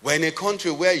 We're in a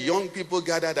country where young people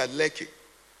gathered at Lekki.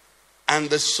 And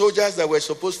the soldiers that were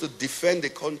supposed to defend the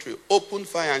country opened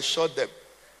fire and shot them.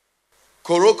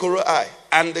 Koro eye.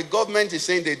 And the government is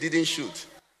saying they didn't shoot.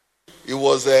 It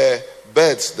was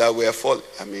birds that were falling.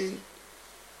 I mean,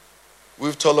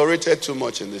 we've tolerated too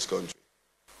much in this country.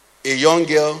 A young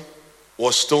girl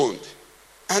was stoned.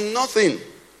 And nothing.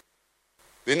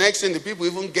 The next thing, the people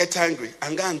even get angry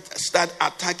and go and start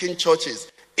attacking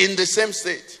churches in the same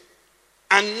state.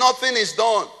 And nothing is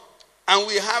done. And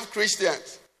we have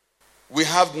Christians. We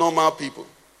have normal people.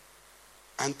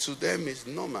 And to them it's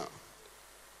normal.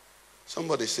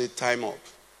 Somebody say time up.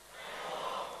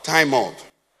 Time up.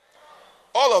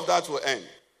 All of that will end.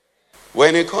 We're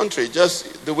in a country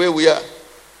just the way we are.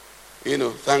 You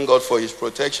know, thank God for his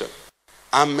protection.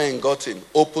 And men got in,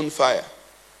 opened fire,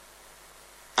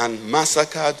 and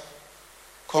massacred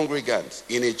congregants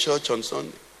in a church on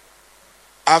Sunday.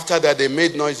 After that, they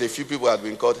made noise. A few people had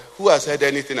been caught. Who has heard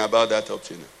anything about that up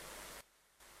to now?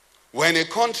 We're in a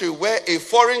country where a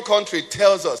foreign country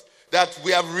tells us that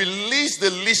we have released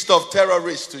the list of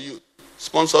terrorists to you,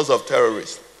 sponsors of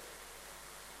terrorists.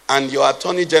 and your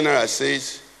attorney general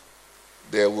says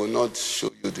they will not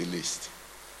show you the list,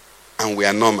 and we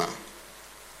are normal,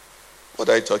 what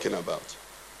are you talking about?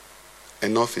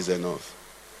 Enough is enough.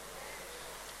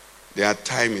 Their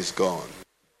time is gone.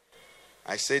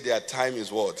 I say their time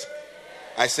is what?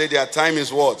 I say their time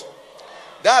is what?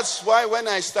 That's why when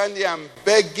I stand here, I'm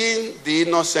begging the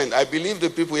innocent. I believe the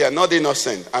people here are not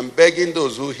innocent. I'm begging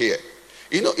those who hear.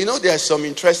 You know, there are some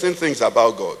interesting things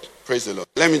about God. Praise the Lord.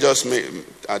 Let me just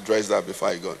address that before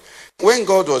I go. When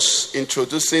God was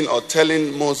introducing or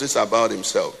telling Moses about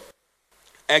himself,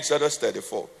 Exodus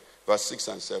 34, verse 6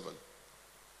 and 7,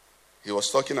 he was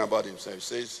talking about himself. He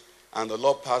says, and the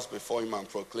Lord passed before him and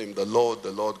proclaimed, the Lord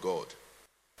God,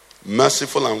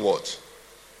 merciful and what?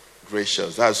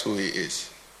 Gracious. That's who he is.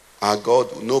 Our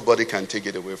God, nobody can take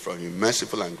it away from him.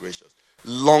 Merciful and gracious.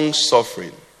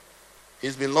 Long-suffering.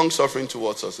 He's been long-suffering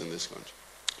towards us in this country.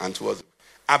 And towards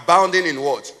abounding in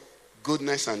what?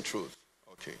 Goodness and truth.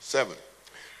 Okay, 7.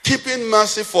 Keeping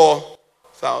mercy for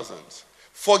thousands.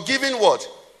 Forgiving what?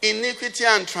 Iniquity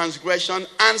and transgression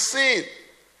and sin.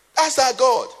 That's our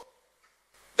God.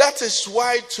 That is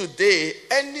why today,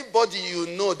 anybody you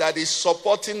know that is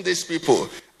supporting these people,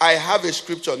 I have a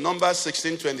scripture, Numbers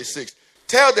 16:26.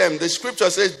 Tell them, the scripture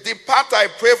says, depart, I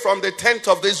pray, from the tent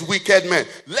of these wicked men,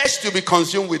 lest you be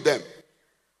consumed with them.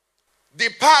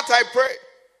 Depart, I pray,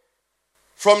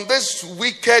 from these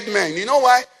wicked men. You know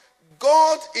why?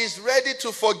 God is ready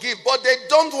to forgive, but they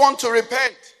don't want to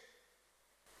repent.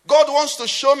 God wants to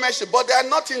show mercy, but they are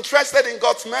not interested in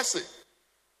God's mercy.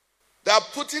 They are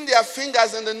putting their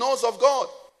fingers in the nose of God.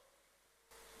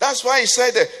 That's why he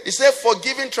said that. He said,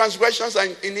 forgiving transgressions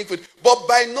and iniquity. But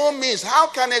by no means, how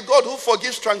can a God who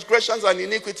forgives transgressions and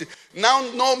iniquity now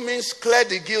no means clear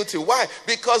the guilty? Why?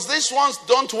 Because these ones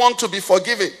don't want to be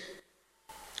forgiven.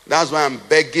 That's why I'm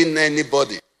begging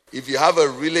anybody. If you have a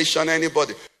relation,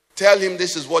 anybody, tell him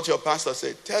this is what your pastor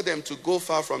said. Tell them to go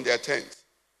far from their tents.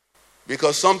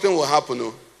 Because something will happen.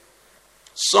 Oh.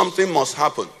 Something must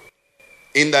happen.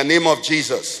 In the name of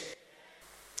Jesus.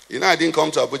 You know, I didn't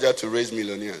come to Abuja to raise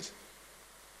millionaires.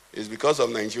 It's because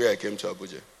of Nigeria I came to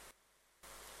Abuja.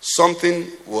 Something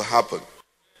will happen.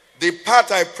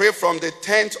 Depart, I pray, from the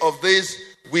tent of these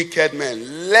wicked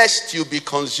men, lest you be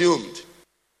consumed.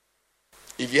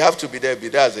 If you have to be there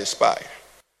as a spy.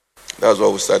 That's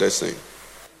what we started saying.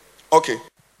 Okay.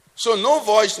 So no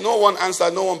voice, no one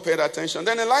answered, no one paid attention.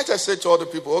 Then Elijah said to all the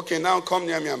people, okay, now come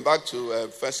near me. I'm back to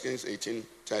 1 Kings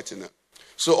 18:30 now.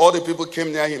 So all the people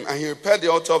came near him, and he repaired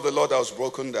the altar of the Lord that was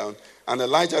broken down. And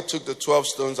Elijah took the 12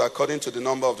 stones according to the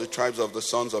number of the tribes of the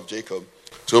sons of Jacob,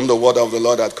 to whom the word of the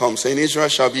Lord had come, saying, Israel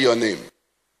shall be your name.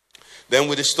 Then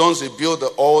with the stones he built the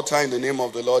altar in the name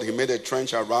of the Lord. He made a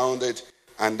trench around it,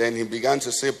 and then he began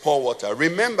to say, pour water.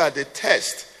 Remember, the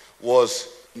test was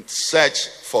search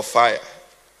for fire.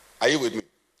 Are you with me?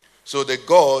 So the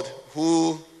God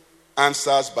who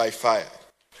answers by fire.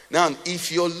 Now,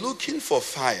 if you're looking for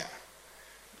fire,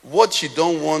 what you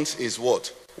don't want is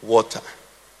what? Water.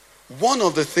 One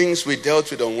of the things we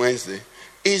dealt with on Wednesday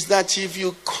is that if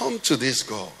you come to this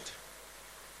God,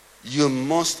 you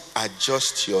must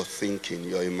adjust your thinking,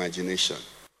 your imagination.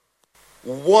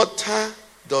 Water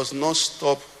does not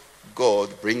stop God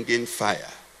bringing fire.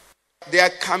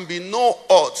 There can be no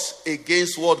odds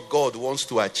against what God wants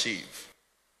to achieve.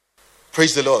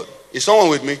 Praise the Lord. Is someone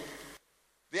with me?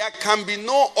 There can be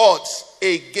no odds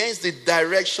against the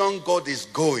direction God is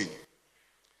going.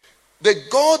 The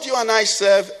God you and I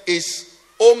serve is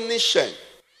omniscient,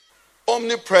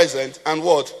 omnipresent, and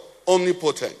what?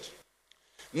 Omnipotent.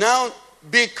 Now,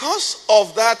 because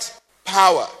of that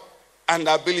power and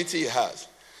ability he has,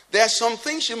 there are some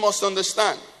things you must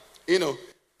understand. You know,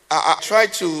 I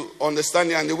tried to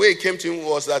understand it, and the way it came to him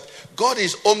was that God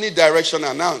is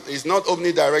omnidirectional now. He's not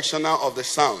omnidirectional of the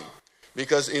sound.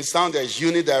 Because in sound there's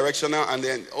unidirectional and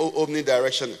then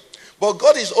omnidirectional. But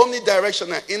God is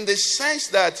omnidirectional in the sense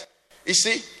that, you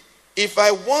see, if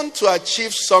I want to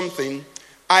achieve something,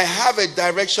 I have a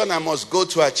direction I must go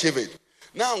to achieve it.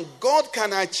 Now, God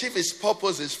can achieve his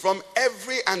purposes from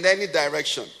every and any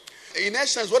direction. In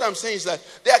essence, what I'm saying is that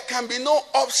there can be no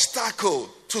obstacle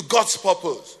to God's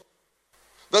purpose.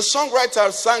 The songwriter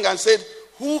sang and said,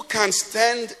 who can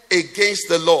stand against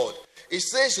the Lord? It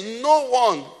says no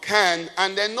one can,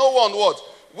 and then no one what?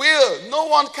 Will. No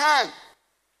one can.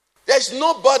 There's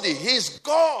nobody. He's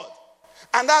God.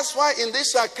 And that's why in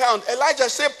this account, Elijah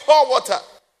said, pour water.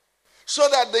 So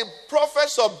that the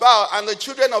prophets of Baal and the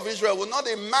children of Israel will not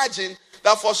imagine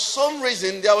that for some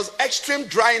reason there was extreme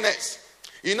dryness.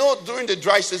 You know, during the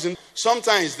dry season,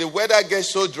 sometimes the weather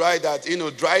gets so dry that,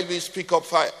 dry leaves pick up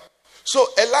fire. So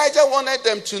Elijah wanted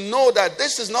them to know that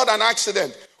this is not an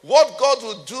accident. What God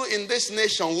will do in this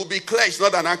nation will be clear. It's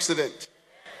not an accident.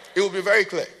 It will be very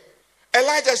clear.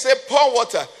 Elijah said, pour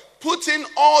water. Put in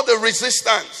all the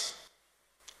resistance.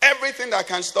 Everything that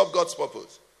can stop God's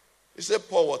purpose. He said,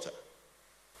 pour water.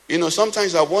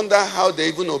 Sometimes I wonder how they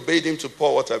even obeyed him to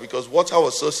pour water, because water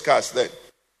was so scarce then.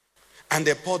 And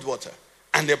they poured water.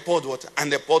 And they poured water.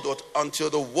 And they poured water until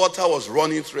the water was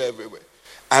running through everywhere.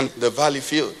 And the valley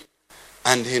filled.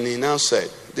 And he now said,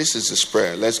 this is his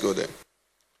prayer. Let's go there.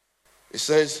 It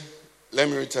says, let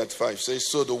me read 35. It says,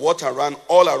 so the water ran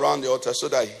all around the altar so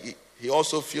that he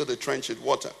also filled the trench with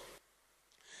water.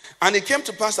 And it came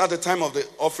to pass at the time of the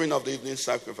offering of the evening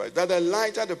sacrifice that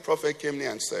Elijah the prophet came near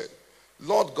and said,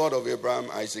 Lord God of Abraham,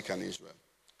 Isaac, and Israel,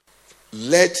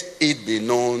 let it be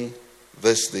known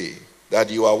this day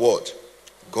that you are what?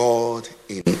 God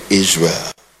in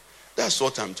Israel. That's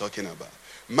what I'm talking about.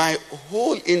 My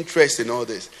whole interest in all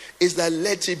this is that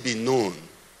let it be known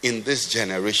in this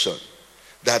generation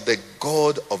that the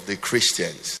God of the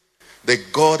Christians, the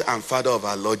God and Father of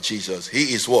our Lord Jesus,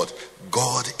 he is what?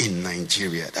 God in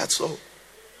Nigeria. That's all.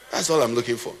 That's all I'm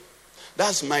looking for.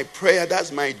 That's my prayer.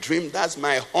 That's my dream. That's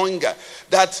my hunger.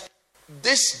 That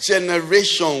this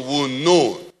generation will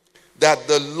know that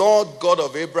the Lord God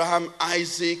of Abraham,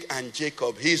 Isaac, and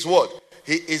Jacob, he is what?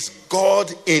 He is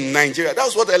God in Nigeria.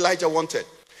 That's what Elijah wanted.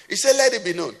 He said, let it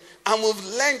be known. And we've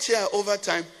learned here over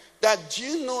time that, do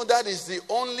you know that is the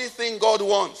only thing God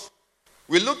wants?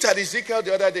 We looked at Ezekiel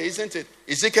the other day, isn't it?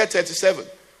 Ezekiel 37.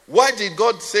 Why did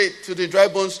God say to the dry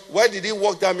bones, why did he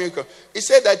work that miracle? He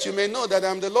said that you may know that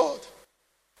I'm the Lord.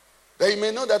 That you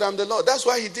may know that I'm the Lord. That's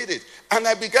why he did it. And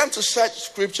I began to search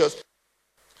scriptures.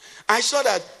 I saw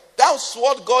that that's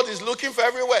what God is looking for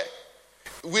everywhere.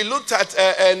 We looked at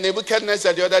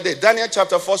Nebuchadnezzar the other day, Daniel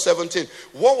chapter 4:17.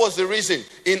 What was the reason?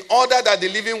 In order that the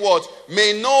living world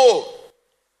may know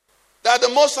that the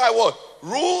Most High what?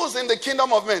 Rules in the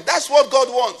kingdom of men. That's what God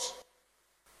wants.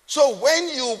 So when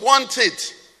you want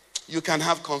it, you can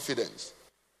have confidence.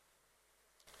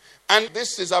 And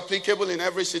this is applicable in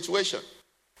every situation.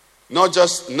 Not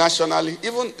just nationally,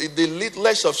 even the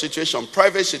littlest of situation,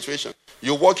 private situation.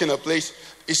 You walk in a place,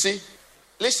 you see,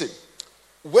 listen,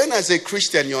 when as a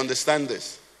Christian you understand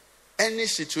this, any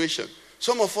situation,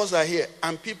 some of us are here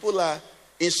and people are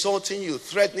insulting you,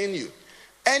 threatening you.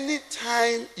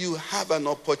 Anytime you have an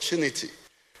opportunity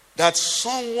that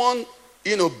someone,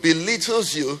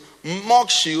 belittles you,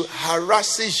 mocks you,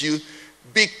 harasses you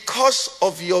because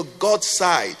of your God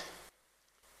side,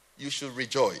 you should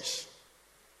rejoice.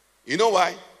 You know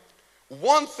why?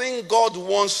 One thing God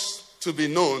wants to be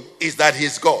known is that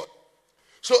he's God.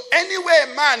 So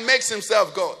anywhere a man makes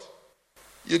himself God,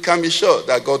 you can be sure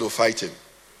that God will fight him.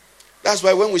 That's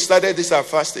why when we started this our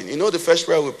fasting, the first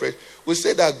prayer we prayed, we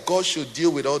said that God should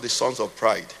deal with all the sons of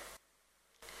pride.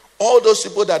 All those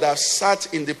people that have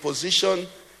sat in the position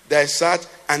they sat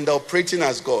and are operating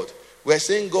as God. We're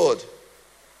saying, God,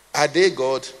 are they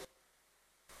God?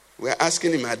 We're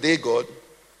asking him, are they God?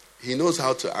 He knows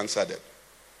how to answer them.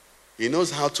 He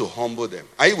knows how to humble them.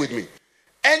 Are you with me?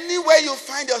 Anywhere you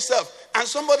find yourself and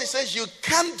somebody says, you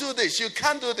can't do this, you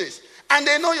can't do this, and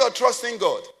they know you're trusting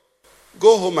God,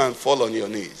 go home and fall on your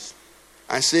knees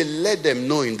and say, let them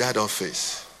know in that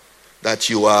office that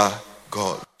you are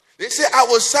God. They say, I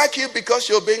will sack you because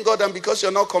you're obeying God and because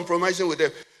you're not compromising with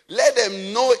them. Let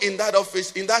them know in that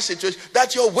office, in that situation,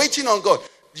 that you're waiting on God.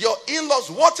 Your in-laws,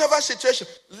 whatever situation,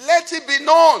 let it be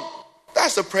known.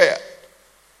 That's a prayer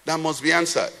that must be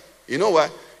answered. You know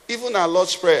what? Even our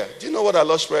Lord's Prayer. Do you know what our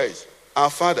Lord's Prayer is? Our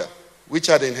Father, which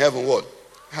art in heaven, what?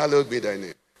 Hallowed be thy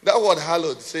name. That word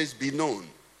hallowed says be known.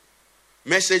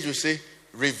 Message will say,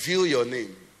 reveal your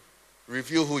name.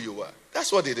 Reveal who you are.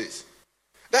 That's what it is.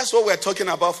 That's what we're talking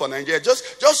about for Nigeria.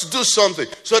 Just do something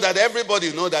so that everybody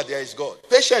will know that there is God.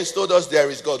 Patience told us there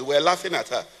is God. We're laughing at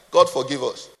her. God forgive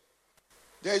us.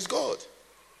 There is God.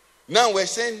 Now we're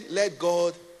saying, let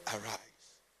God arise.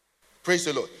 Praise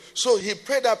the Lord. So he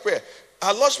prayed that prayer.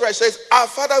 Our Lord's Prayer says, our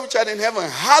Father which art in heaven,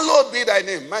 hallowed be thy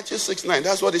name. Matthew 6:9.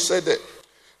 That's what he said there.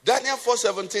 Daniel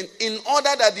 4:17. In order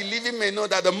that the living may know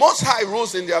that the Most High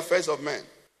rules in the affairs of men.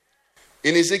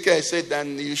 In Ezekiel he said,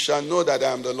 then you shall know that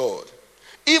I am the Lord.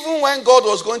 Even when God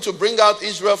was going to bring out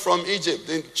Israel from Egypt,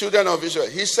 the children of Israel,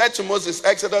 he said to Moses,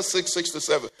 Exodus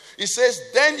 6:6-7. He says,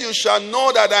 then you shall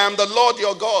know that I am the Lord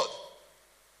your God.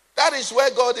 That is where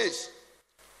God is.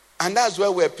 And that's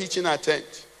where we're pitching our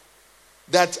tent.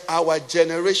 That our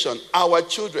generation, our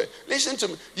children, listen to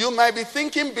me. You might be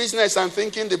thinking business and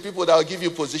thinking the people that will give you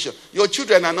position. Your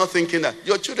children are not thinking that.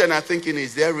 Your children are thinking,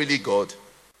 is there really God?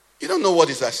 You don't know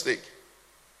what is at stake.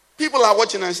 People are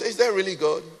watching and say, is there really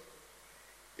God?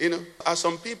 Are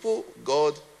some people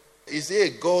God? Is there a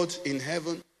God in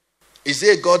heaven? Is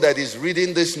there a God that is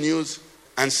reading this news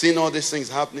and seeing all these things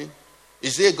happening?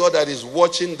 Is there a God that is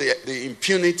watching the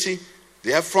impunity,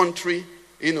 the effrontery,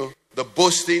 the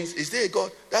boastings? Is there a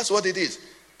God? That's what it is.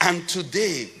 And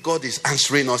today, God is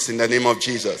answering us in the name of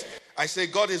Jesus. I say,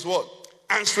 God is what?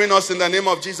 Answering us in the name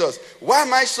of Jesus. Why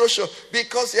am I so sure?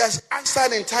 Because he has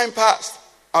answered in time past.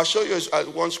 I'll show you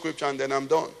one scripture and then I'm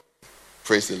done.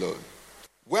 Praise the Lord.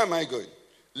 Where am I going?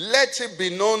 Let it be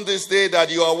known this day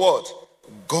that you are what?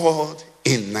 God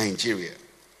in Nigeria.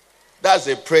 That's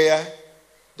a prayer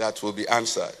that will be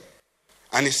answered.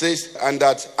 And he says, and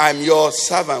that I'm your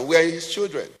servant. We are his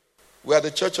children. We are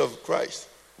the church of Christ.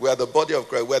 We are the body of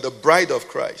Christ. We are the bride of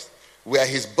Christ. We are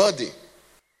his body.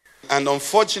 And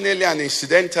unfortunately and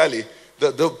incidentally,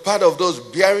 the part of those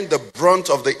bearing the brunt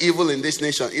of the evil in this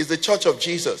nation is the church of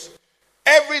Jesus.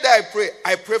 Every day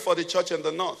I pray for the church in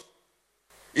the north.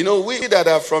 We that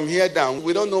are from here down,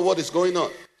 we don't know what is going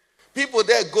on. People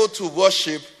there go to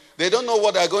worship, they don't know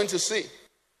what they're going to see.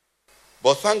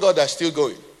 But thank God they're still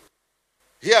going.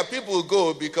 Here, people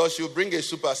go because you bring a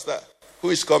superstar. Who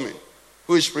is coming?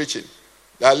 Who is preaching?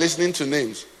 They are listening to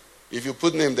names. If you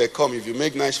put name, they come. If you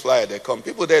make nice flyer, they come.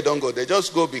 People there don't go. They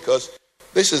just go because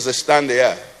this is the stand they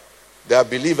are. They are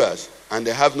believers and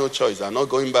they have no choice. They are not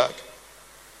going back.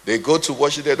 They go to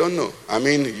worship, they don't know. I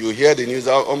mean, you hear the news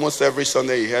almost every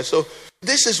Sunday you hear. So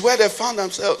this is where they found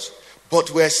themselves.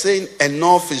 But we're saying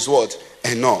enough is what?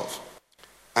 Enough.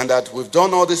 And that we've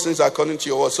done all these things according to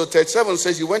your word. So 37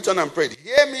 says, he went on and prayed,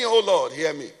 hear me, O Lord,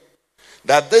 hear me.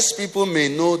 That these people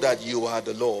may know that you are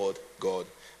the Lord God.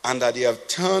 And that they have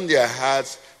turned their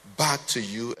hearts back to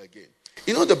you again.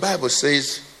 The Bible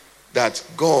says that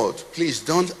God, please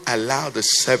don't allow the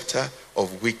scepter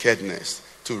of wickedness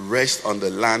to rest on the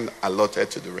land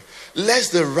allotted to the rest.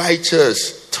 Lest the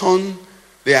righteous turn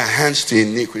their hands to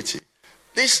iniquity.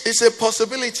 This is a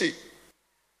possibility.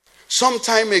 Some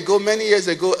time ago, many years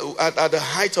ago, at the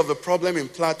height of the problem in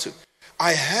Plateau,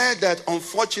 I heard that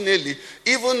unfortunately,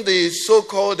 even the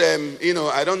so-called,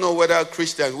 I don't know whether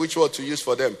Christians, which word to use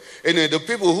for them, the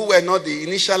people who were not the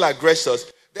initial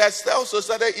aggressors, they also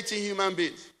started eating human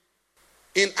beings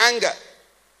in anger.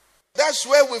 That's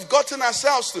where we've gotten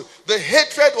ourselves to. The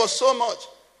hatred was so much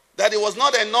that it was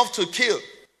not enough to kill.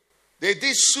 They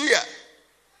did suya.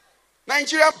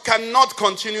 Nigeria cannot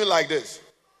continue like this.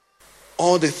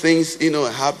 All the things,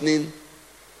 happening,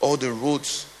 all the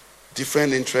roots,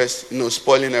 different interests,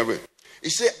 spoiling everything. He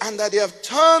said, and that they have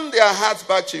turned their hearts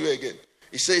back to you again.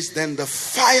 He says, then the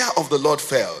fire of the Lord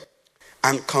fell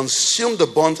and consumed the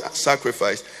burnt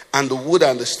sacrifice and the wood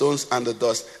and the stones and the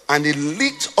dust, and it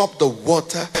licked up the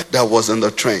water that was in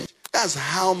the trench. That's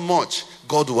how much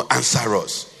God will answer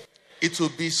us. It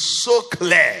will be so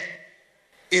clear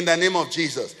in the name of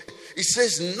Jesus. He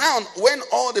says, now when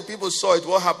all the people saw it,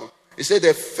 what happened? He said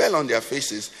they fell on their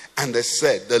faces and they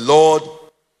said, the Lord,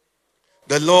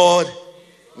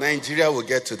 Nigeria will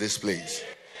get to this place.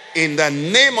 In the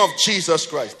name of Jesus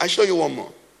Christ. I show you one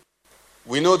more.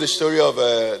 We know the story of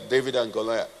David and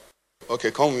Goliath.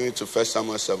 Okay, come with me to 1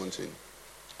 Samuel 17.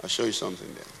 I'll show you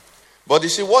something there. But you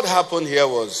see, what happened here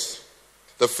was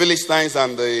the Philistines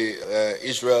and the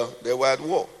Israel, they were at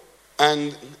war.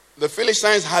 And the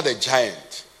Philistines had a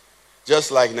giant,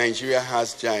 just like Nigeria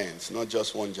has giants, not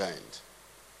just one giant.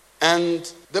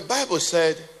 And the Bible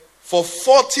said, for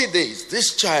 40 days,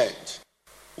 this giant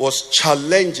was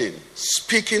challenging,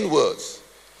 speaking words,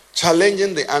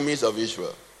 challenging the armies of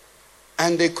Israel.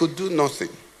 And they could do nothing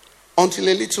until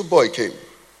a little boy came.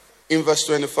 In verse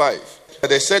 25,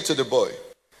 they said to the boy,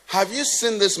 have you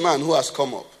seen this man who has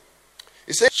come up?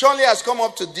 He said, surely has come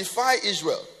up to defy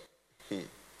Israel.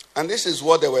 And this is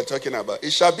what they were talking about.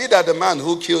 It shall be that the man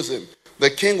who kills him, the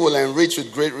king will enrich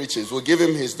with great riches, will give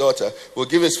him his daughter, will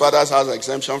give his father's house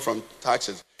exemption from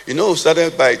taxes. We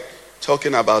started by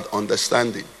talking about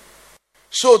understanding.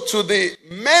 So to the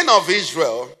men of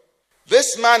Israel,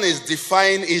 this man is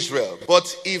defying Israel.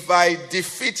 But if I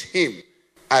defeat him,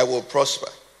 I will prosper.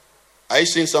 Are you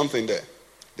seeing something there?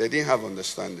 They didn't have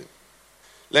understanding.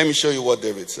 Let me show you what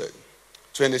David said.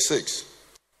 26.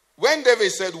 When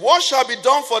David said, what shall be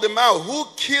done for the man who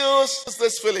kills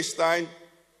this Philistine?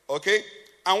 Okay?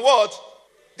 And what?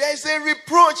 There's a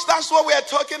reproach. That's what we are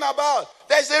talking about.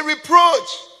 There's a reproach.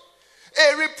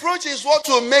 A reproach is what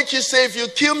will make you say, if you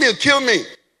kill me, kill me.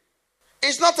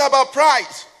 It's not about pride.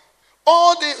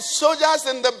 All the soldiers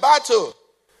in the battle,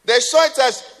 they saw it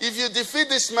as, if you defeat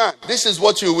this man, this is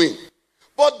what you win.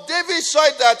 But David saw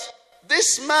it that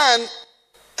this man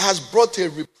has brought a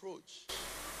reproach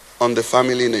on the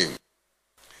family name.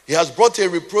 He has brought a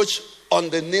reproach on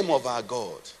the name of our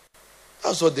God.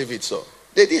 That's what David saw.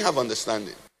 They didn't have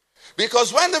understanding.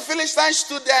 Because when the Philistines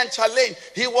stood there and challenged,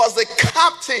 he was the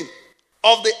captain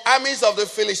of the armies of the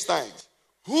Philistines.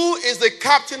 Who is the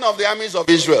captain of the armies of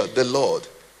Israel? The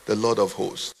Lord of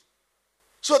hosts.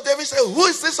 So David said, who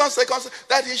is this uncircumcised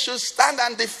that he should stand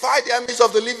and defy the armies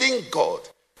of the living God?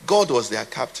 God was their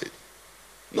captain.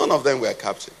 None of them were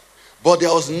captain. But there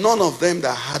was none of them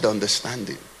that had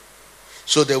understanding.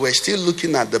 So they were still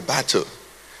looking at the battle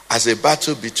as a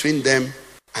battle between them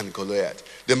and Goliath.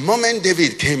 The moment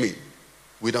David came in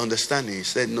with understanding, he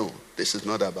said, no, this is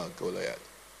not about Goliath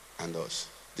and us.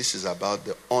 This is about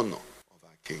the honor of our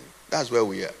king. That's where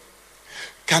we are.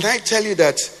 Can I tell you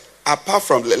that apart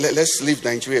from, let's leave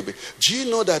Nigeria, do you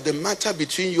know that the matter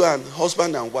between you and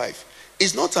husband and wife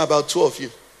is not about two of you?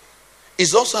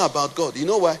 It's also about God. You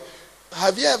know why?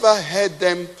 Have you ever heard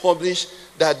them publish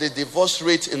that the divorce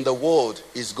rate in the world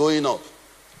is going up?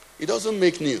 It doesn't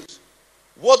make news.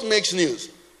 What makes news?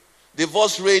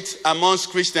 Divorce rate amongst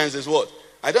Christians is what?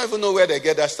 I don't even know where they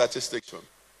get that statistics from.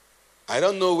 I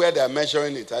don't know where they're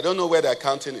measuring it. I don't know where they're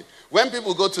counting it. When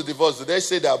people go to divorce, do they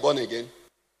say they are born again?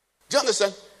 Do you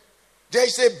understand? There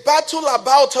is a battle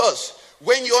about us.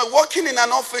 When you're working in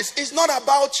an office, it's not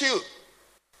about you.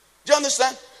 Do you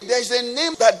understand? There is a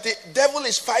name that the devil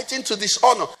is fighting to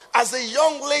dishonor. As a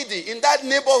young lady in that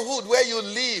neighborhood where you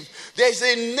live, there is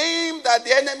a name that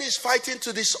the enemy is fighting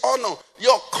to dishonor.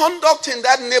 Your conduct in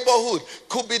that neighborhood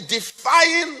could be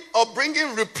defying or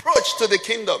bringing reproach to the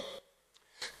kingdom.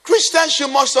 Christians, you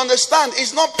must understand,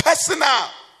 it's not personal.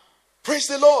 Praise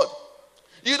the Lord.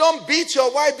 You don't beat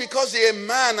your wife because you're a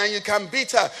man and you can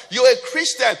beat her. You're a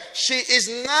Christian. She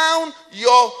is now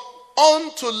your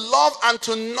own to love and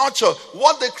to nurture.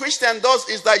 What the Christian does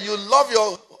is that you love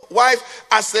your wife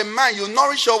as a man. You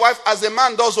nourish your wife as a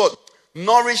man does what?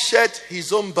 Nourisheth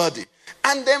his own body.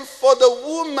 And then for the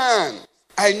woman,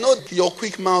 I know you're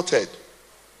quick-mouthed.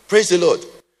 Praise the Lord.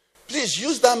 Please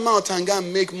use that mouth and go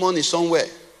and make money somewhere.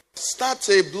 Start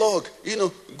a blog,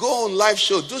 go on live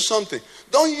show, do something.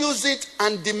 Don't use it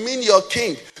and demean your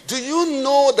king. Do you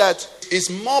know that it's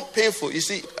more painful? You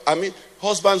see,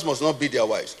 husbands must not beat their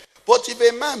wives. But if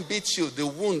a man beats you,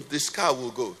 the scar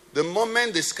will go. The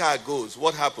moment the scar goes,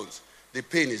 what happens? The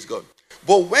pain is gone.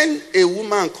 But when a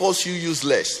woman calls you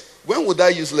useless, when would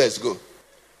that useless go?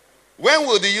 When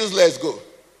will the useless go?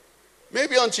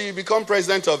 Maybe until you become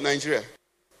president of Nigeria.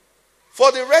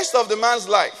 For the rest of the man's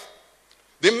life,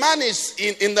 the man is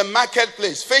in the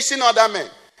marketplace facing other men.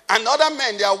 And other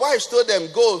men, their wives told them,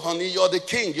 go, honey, you're the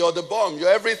king, you're the bomb, you're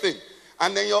everything.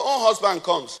 And then your own husband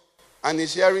comes and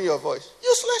he's hearing your voice.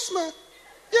 Useless man.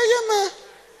 Yeah, man.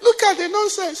 Look at the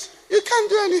nonsense. You can't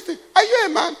do anything. Are you a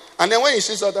man? And then when he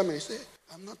sees other men, he says,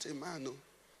 I'm not a man, no.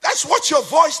 That's what your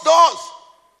voice does.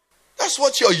 That's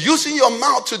what you're using your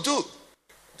mouth to do.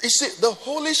 You see, the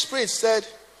Holy Spirit said,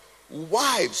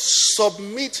 wives,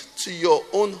 submit to your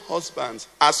own husbands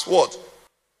as what?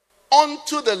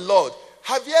 Unto the Lord.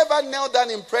 Have you ever knelt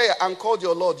down in prayer and called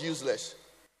your Lord useless?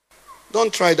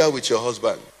 Don't try that with your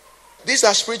husband. These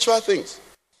are spiritual things.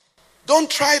 Don't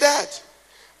try that.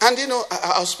 And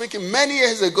I was speaking many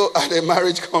years ago at a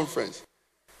marriage conference.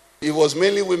 It was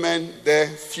mainly women there,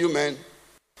 few men.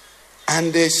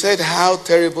 And they said how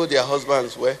terrible their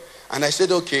husbands were. And I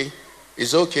said, okay,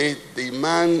 it's okay. The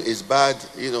man is bad.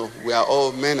 We are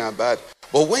all men are bad.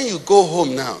 But when you go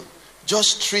home now,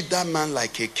 just treat that man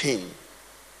like a king.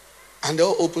 And they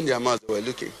all opened their mouths. They were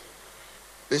looking.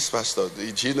 This pastor,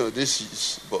 this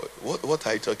is, what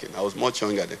are you talking? I was much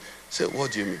younger then. I said,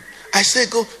 what do you mean? I said,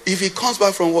 go, if he comes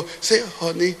back from work, say,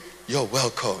 honey, you're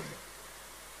welcome.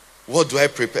 What do I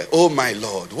prepare? Oh my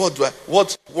Lord,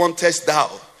 what wantest thou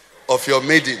of your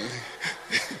maiden?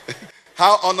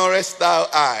 How honorest thou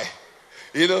I?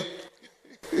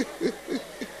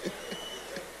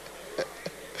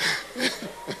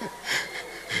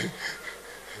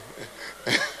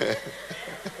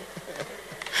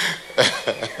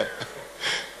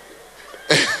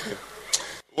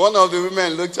 One of the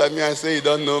women looked at me and said, you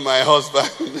don't know my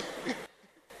husband.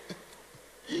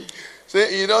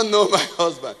 Say, you don't know my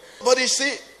husband. But you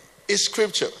see, it's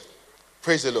scripture.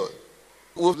 Praise the Lord.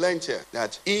 We've learned here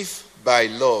that if by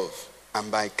love and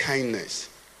by kindness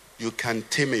you can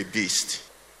tame a beast.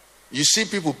 You see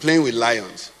people playing with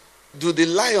lions. Do the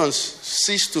lions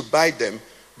cease to bite them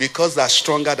because they're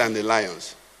stronger than the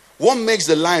lions? What makes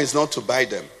the lions not to bite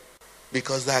them?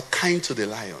 Because they are kind to the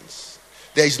lions.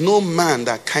 There is no man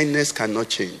that kindness cannot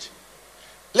change.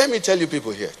 Let me tell you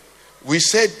people here. We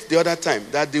said the other time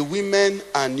that the women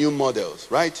are new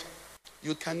models, right?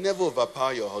 You can never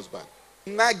overpower your husband.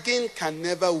 Nagging can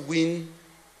never win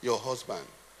your husband.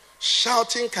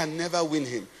 Shouting can never win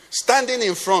him. Standing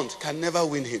in front can never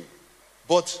win him.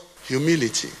 But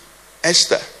humility,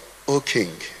 Esther, O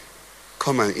king,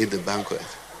 come and eat the banquet.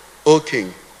 O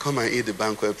king, come and eat the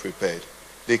banquet prepared.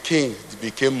 The king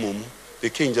became mum. The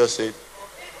king just said,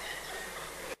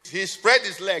 he spread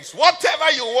his legs,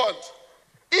 whatever you want.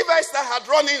 If Esther had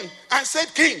run in and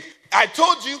said, king, I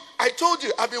told you,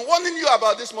 I've been warning you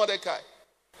about this Mordecai.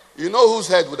 You know whose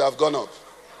head would have gone up?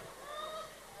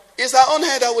 It's her own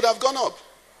head that would have gone up.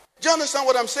 Do you understand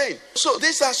what I'm saying? So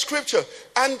these are scripture.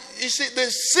 And you see,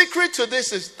 the secret to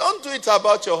this is, don't do it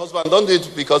about your husband. Don't do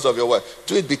it because of your wife.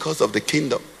 Do it because of the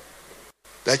kingdom.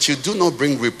 That you do not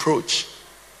bring reproach.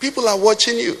 People are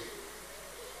watching you.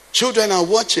 Children are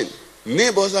watching.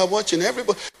 Neighbors are watching.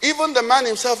 Everybody, even the man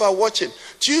himself are watching.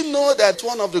 Do you know that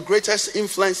one of the greatest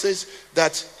influences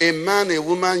that a man, a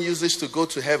woman uses to go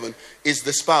to heaven is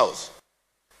the spouse?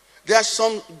 There are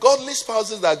some godly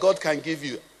spouses that God can give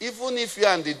you. Even if you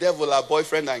and the devil are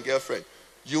boyfriend and girlfriend,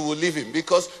 you will leave him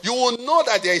because you will know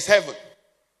that there is heaven.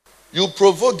 You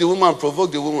provoke the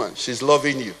woman, she's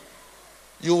loving you.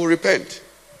 You will repent.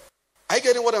 Are you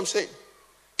getting what I'm saying?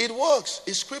 It works.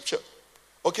 It's scripture.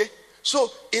 Okay?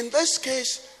 So, in this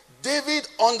case, David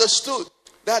understood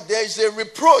that there is a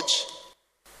reproach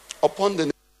upon the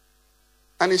nation.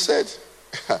 And he said,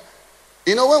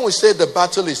 you know, when we say the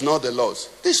battle is not the Lord's,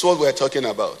 this is what we're talking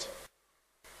about.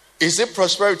 Is it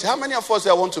prosperity? How many of us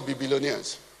here want to be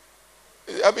billionaires?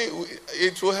 I mean,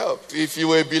 it will help. If you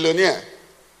were a billionaire,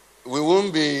 we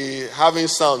won't be having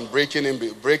sound break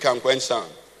and quench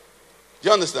sound. Do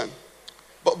you understand?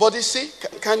 But you see,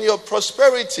 can your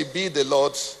prosperity be the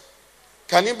Lord's?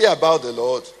 Can it be about the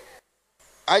Lord?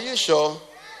 Are you sure?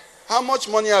 How much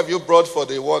money have you brought for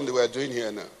the one that we're doing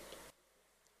here now?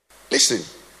 Listen,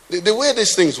 the way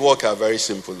these things work are very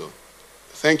simple. Though.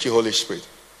 Thank you, Holy Spirit.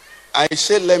 I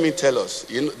said, let me tell us.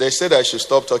 You know, they said I should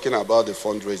stop talking about the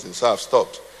fundraising, so I've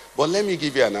stopped. But let me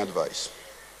give you an advice.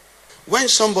 When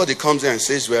somebody comes in and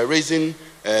says we are raising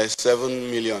 7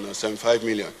 million or 75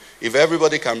 million, if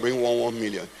everybody can bring 1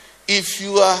 million, if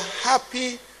you are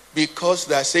happy because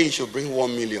they are saying you should bring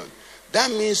 1 million, that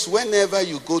means whenever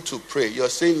you go to pray, you're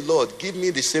saying, Lord, give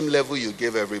me the same level you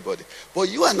gave everybody. But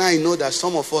you and I know that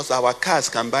some of us, our cars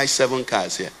can buy 7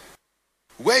 cars here.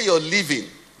 Where you're living,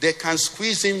 they can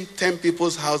squeeze in 10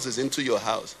 people's houses into your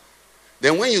house.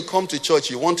 Then when you come to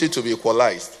church, you want it to be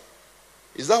equalized.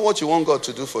 Is that what you want God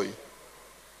to do for you?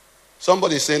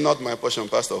 Somebody say, not my portion,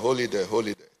 Pastor. Holy there,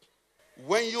 holy there.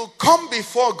 When you come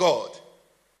before God,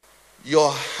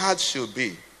 your heart should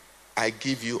be, I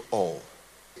give you all.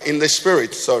 In the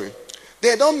spirit, sorry.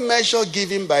 They don't measure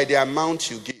giving by the amount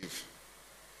you give.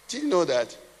 Do you know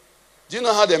that? Do you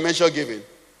know how they measure giving?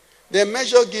 They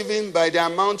measure giving by the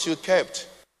amount you kept.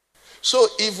 So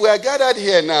if we are gathered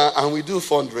here now and we do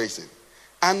fundraising,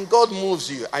 and God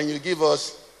moves you and you give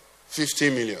us 50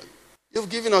 million, you've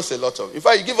given us a lot of. In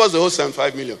fact, you give us the whole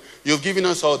 75 million. You've given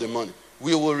us all the money.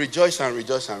 We will rejoice and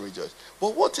rejoice and rejoice.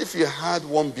 But what if you had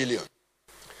 1 billion?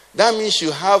 That means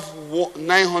you have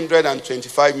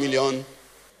 925 million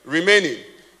remaining.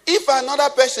 If another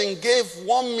person gave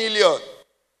 1 million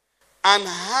and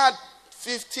had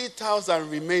 50,000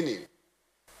 remaining,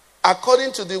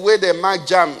 according to the way they mark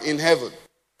jam in heaven,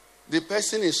 the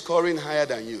person is scoring higher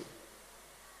than you.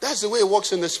 That's the way it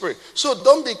works in the spirit. So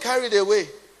don't be carried away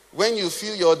when you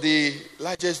feel you're the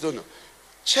largest donor.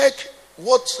 Check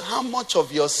how much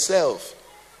of yourself,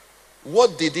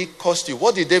 what did it cost you?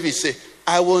 What did David say?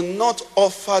 I will not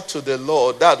offer to the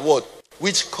Lord that word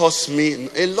which costs me.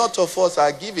 A lot of us,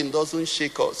 our giving doesn't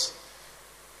shake us.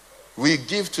 We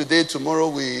give today, tomorrow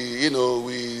we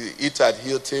eat at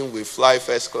Hilton, we fly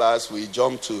first class, we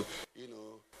jump to,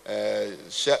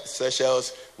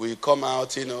 Seychelles, we come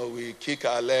out, we kick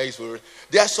our legs.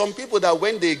 There are some people that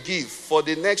when they give, for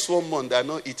the next 1 month, they're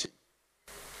not eating.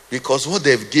 Because what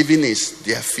they've given is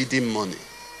they are feeding money.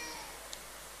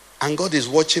 And God is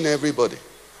watching everybody.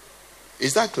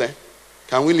 Is that clear?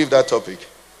 Can we leave that topic?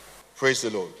 Praise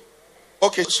the Lord.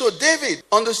 Okay, so David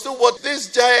understood what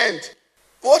this giant,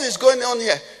 what is going on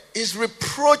here, is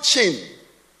reproaching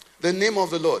the name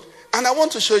of the Lord. And I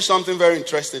want to show you something very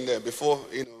interesting there before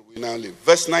we now leave.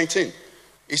 Verse 19.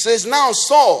 It says, now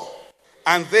Saul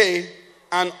and they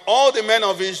and all the men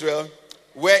of Israel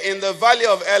were in the valley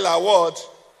of Elah. What?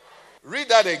 Read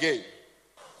that again.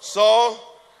 Saul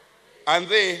and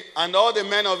they and all the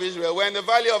men of Israel were in the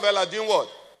valley of Elah doing what?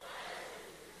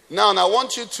 Now, I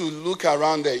want you to look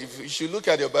around there. If you should look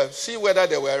at your Bible, see whether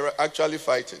they were actually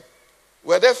fighting.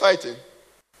 Were they fighting?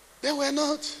 They were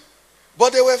not.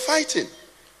 But they were fighting.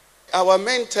 Our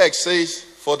main text says,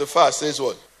 for the fast, says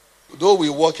what? Though we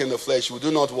walk in the flesh, we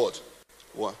do not what?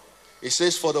 What? It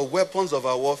says, for the weapons of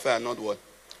our warfare are not what?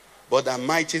 but are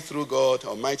mighty through God,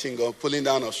 or mighty in God, pulling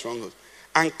down of strongholds,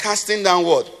 and casting down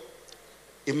what?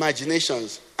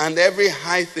 Imaginations, and every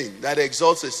high thing that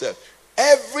exalts itself.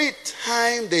 Every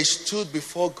time they stood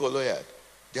before Goliath,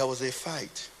 there was a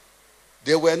fight.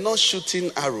 They were not shooting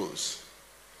arrows.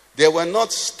 They were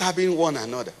not stabbing one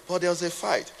another, but there was a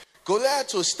fight.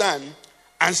 Goliath will stand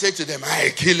and say to them,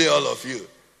 I kill all of you.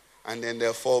 And then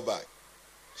they'll fall back.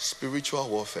 Spiritual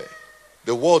warfare.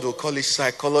 The world will call it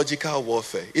psychological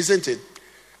warfare, isn't it?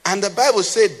 And the Bible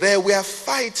said they were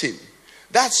fighting.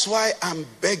 That's why I'm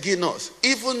begging us.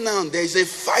 Even now, there is a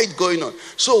fight going on.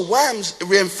 So why I'm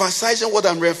reemphasizing what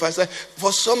I'm reemphasizing,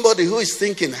 for somebody who is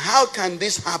thinking, how can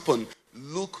this happen?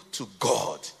 Look to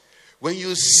God. When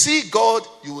you see God,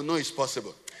 you will know it's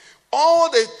possible. All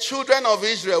the children of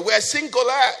Israel were seeing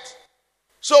Goliath.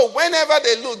 So whenever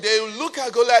they look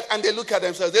at Goliath and they look at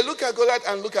themselves. They look at Goliath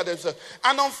and look at themselves.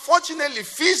 And unfortunately,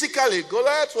 physically,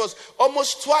 Goliath was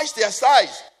almost twice their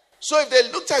size. So if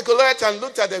they looked at Goliath and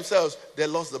looked at themselves, they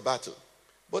lost the battle.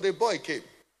 But a boy came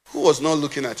who was not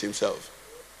looking at himself.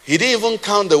 He didn't even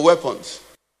count the weapons.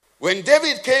 When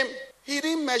David came, he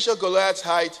didn't measure Goliath's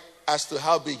height as to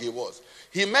how big he was.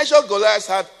 He measured Goliath's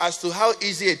height as to how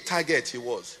easy a target he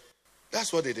was.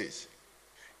 That's what it is.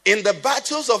 In the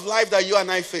battles of life that you and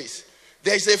I face,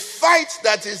 there's a fight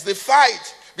that is the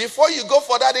fight. Before you go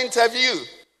for that interview,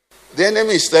 the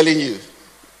enemy is telling you,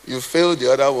 you failed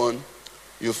the other one,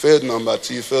 you failed number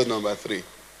 2, you failed number 3.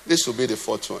 This will be the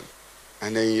 4th one.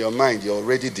 And then in your mind, you're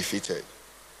already defeated.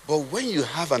 But when you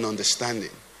have an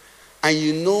understanding, and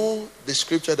you know the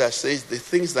scripture that says, the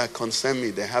things that concern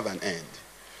me, they have an end.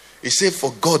 It says,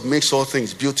 for God makes all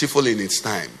things beautiful in its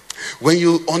time. When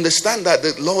you understand that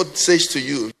the Lord says to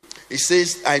you, he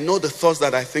says, I know the thoughts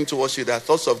that I think towards you, that are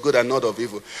thoughts of good and not of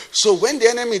evil. So when the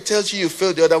enemy tells you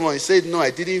failed the other one, he said, no,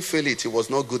 I didn't fail it. It was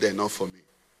not good enough for me.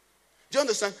 Do you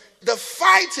understand? The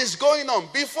fight is going on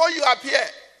before you appear.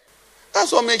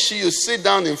 That's what makes you sit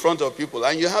down in front of people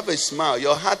and you have a smile.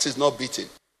 Your heart is not beating.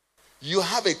 You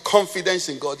have a confidence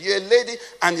in God. You're a lady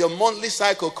and your monthly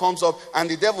cycle comes up and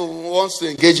the devil wants to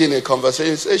engage in a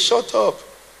conversation. Say, shut up.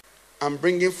 I'm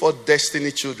bringing forth destiny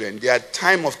children. Their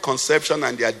time of conception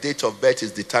and their date of birth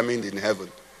is determined in heaven.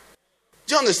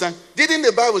 Do you understand? Didn't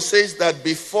the Bible say that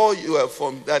before you were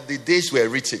formed, that the days were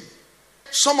written?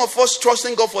 Some of us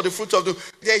trusting God for the fruit of the womb.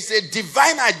 There is a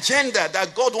divine agenda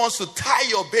that God wants to tie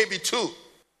your baby to.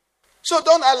 So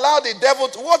don't allow the devil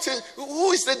to,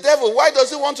 who is the devil? Why does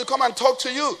he want to come and talk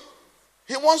to you?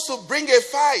 He wants to bring a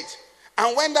fight.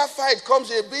 And when that fight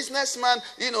comes, a businessman,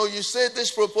 you say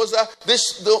this proposal,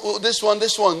 this one.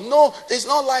 No, it's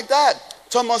not like that.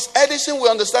 Thomas Edison, we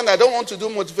understand. I don't want to do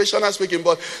motivational speaking,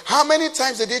 but how many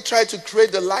times did he try to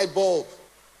create the light bulb?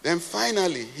 Then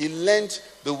finally, he learned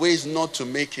the ways not to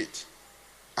make it.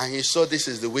 And he saw this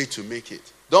is the way to make it.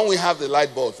 Don't we have the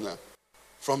light bulbs now?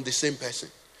 From the same person.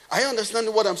 Are you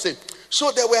understanding what I'm saying?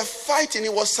 So they were fighting.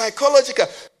 It was psychological.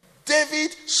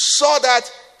 David saw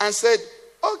that and said,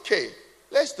 okay,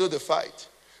 let's do the fight.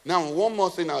 Now, one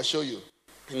more thing I'll show you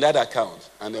in that account,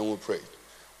 and then we'll pray.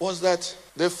 Was that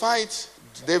the fight,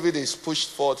 David is pushed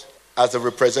forth as a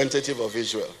representative of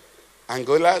Israel. And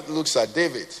Goliath looks at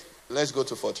David. Let's go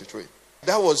to 43.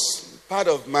 That was part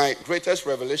of my greatest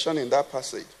revelation in that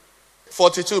passage.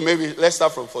 42, maybe. Let's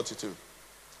start from 42.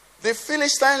 The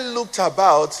Philistine looked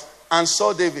about and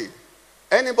saw David.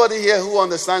 Anybody here who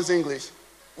understands English?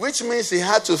 Which means he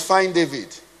had to find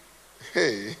David.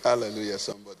 Hey, hallelujah,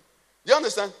 somebody. Do you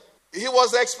understand? He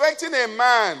was expecting a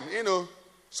man,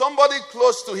 somebody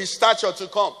close to his stature to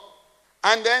come.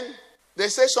 And then they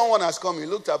say someone has come. He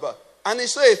looked about and he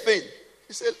saw a thing.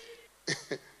 He said,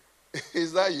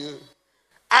 is that you?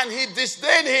 And he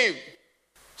disdained him.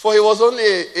 For he was only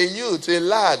a youth, a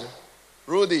lad.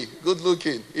 Rudy, good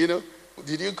looking,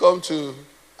 Did you come to,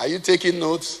 are you taking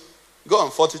notes? Go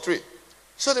on, 43.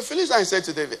 So the Philistine said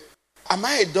to David, am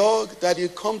I a dog that you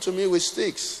come to me with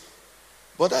sticks?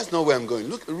 But that's not where I'm going.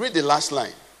 Look, read the last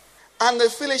line. And the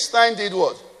Philistine did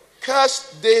what?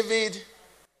 Cursed David.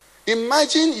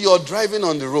 Imagine you're driving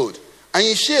on the road and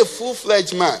you see a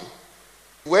full-fledged man.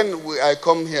 When I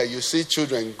come here, you see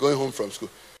children going home from school.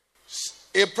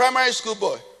 A primary school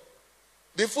boy.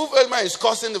 The full-fledged man is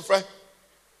cursing the friend.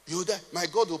 You die. My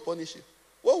God will punish you.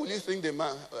 What will you think the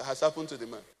man has happened to the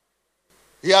man?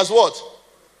 He has what?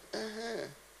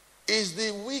 Is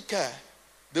the weaker,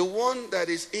 the one that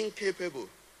is incapable,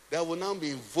 that will now be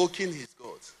invoking his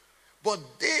gods. But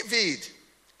David,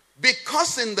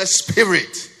 because in the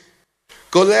spirit,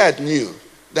 Goliath knew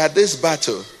that this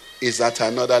battle is at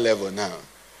another level now.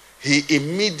 He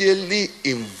immediately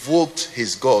invoked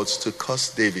his gods to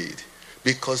curse David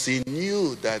because he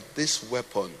knew that this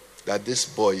weapon that this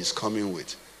boy is coming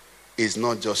with is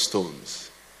not just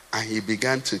stones. And he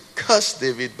began to curse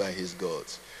David by his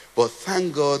gods. But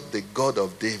thank God, the God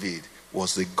of David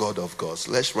was the God of gods.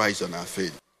 Let's rise on our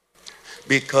feet.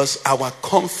 Because our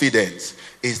confidence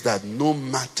is that no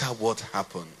matter what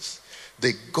happens,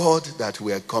 the God that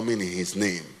we are coming in his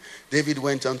name. David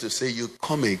went on to say, you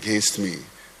come against me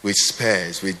with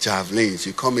spears, with javelins.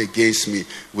 You come against me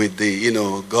with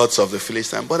the, gods of the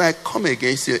Philistines. But I come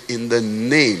against you in the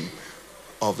name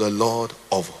of the Lord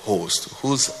of hosts,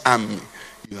 whose army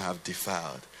you have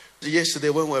defiled. Yesterday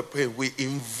when we were praying, we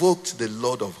invoked the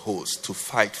Lord of hosts to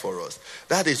fight for us.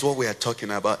 That is what we are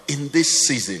talking about. In this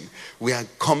season, we are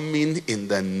coming in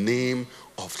the name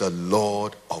of the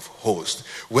Lord of hosts.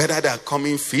 Whether they are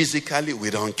coming physically, we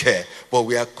don't care. But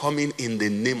we are coming in the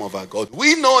name of our God.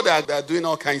 We know that they are doing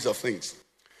all kinds of things.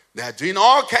 They are doing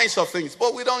all kinds of things,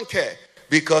 but we don't care.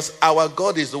 Because our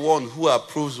God is the one who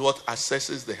approves what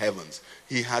assesses the heavens.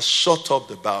 He has shut up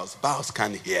the bowels. Bowels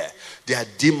can't hear. Their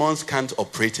demons can't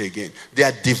operate again.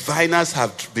 Their diviners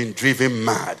have been driven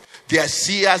mad. Their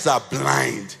seers are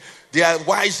blind. Their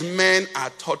wise men are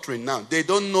tottering now. They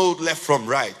don't know left from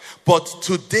right. But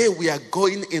today we are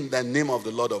going in the name of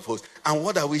the Lord of hosts. And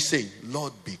what are we saying?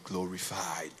 Lord, be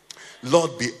glorified.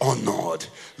 Lord, be honored.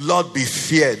 Lord, be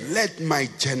feared. Let my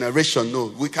generation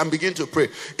know. We can begin to pray.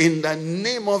 In the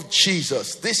name of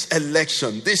Jesus, this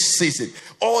election, this season,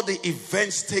 all the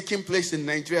events taking place in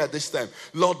Nigeria at this time,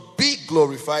 Lord, be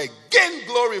glorified. Gain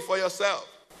glory for yourself.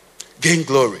 Gain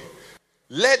glory.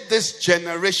 Let this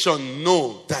generation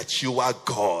know that you are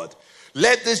God.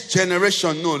 Let this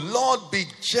generation know, Lord, be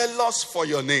jealous for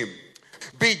your name.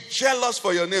 Be jealous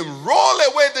for your name. Roll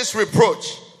away this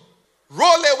reproach.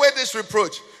 Roll away this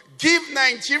reproach. Give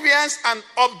Nigerians an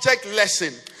object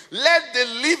lesson. Let the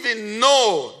living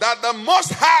know that the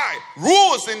Most High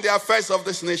rules in the affairs of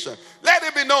this nation. Let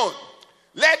it be known.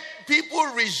 Let people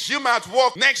resume at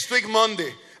work next week,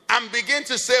 Monday, and begin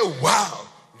to say, wow,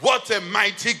 what a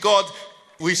mighty God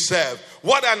we serve.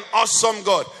 What an awesome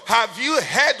God. Have you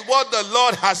heard what the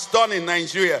Lord has done in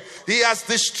Nigeria? He has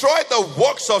destroyed the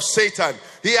works of Satan.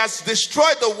 He has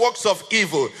destroyed the works of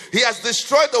evil. He has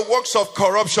destroyed the works of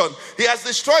corruption. He has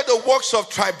destroyed the works of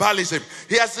tribalism.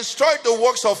 He has destroyed the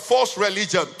works of false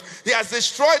religion. He has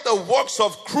destroyed the works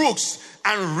of crooks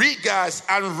and riggers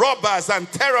and robbers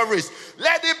and terrorists.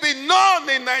 Let it be known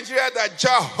in Nigeria that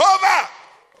Jehovah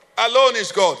alone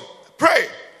is God. Pray.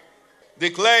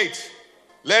 Declare it.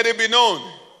 Let it be known.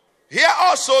 Hear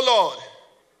also, Lord,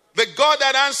 the God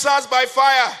that answers by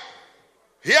fire.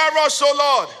 Hear also,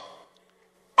 Lord,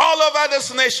 all over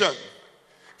this nation,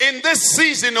 in this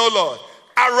season, O Lord,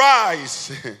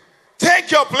 arise,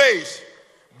 take your place,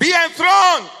 be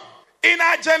enthroned in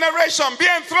our generation, be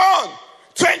enthroned.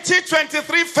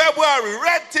 2023 February,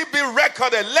 let it be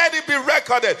recorded, let it be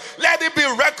recorded, let it be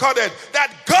recorded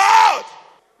that God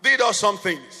did awesome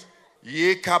things.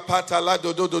 Ye kapatala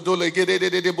do do do do legede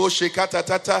de de bo shekata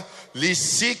tata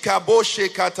lisika bo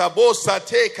shekata bo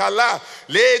sate kala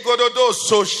le gododo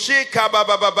so sheka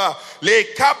baba baba le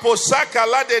kapo saka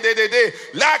la de de de de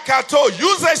la kato.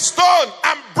 Use a stone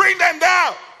and bring them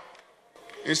down.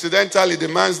 Incidentally, the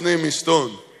man's name is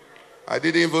Stone. I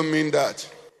didn't even mean that.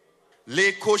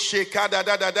 Le ko sheka da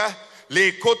da da da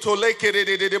le koto le kere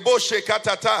de de bo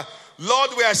shekata ta.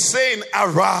 Lord, we are saying,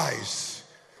 arise.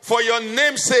 For your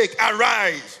name's sake,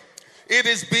 arise. It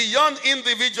is beyond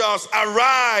individuals.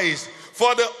 Arise.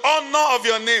 For the honor of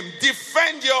your name.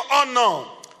 Defend your honor.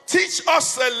 Teach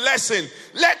us a lesson.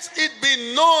 Let it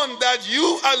be known that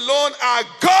you alone are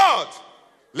God.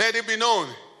 Let it be known.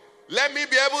 Let me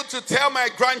be able to tell my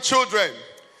grandchildren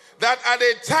that at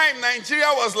a time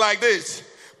Nigeria was like this.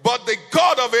 But the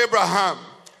God of Abraham,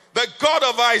 the God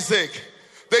of Isaac,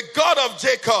 the God of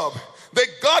Jacob, the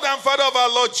God and Father of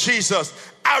our Lord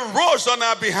Jesus arose on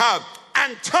our behalf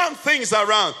and turned things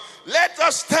around. Let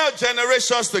us tell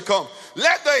generations to come.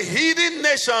 Let the heathen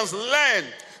nations learn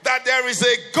that there is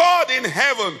a God in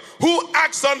heaven who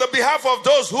acts on the behalf of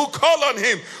those who call on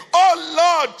him.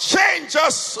 Oh Lord, change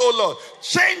us, oh Lord.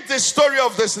 Change the story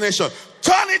of this nation.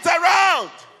 Turn it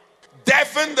around.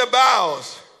 Deafen the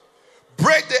bowels.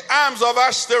 Break the arms of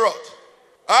Ashtaroth.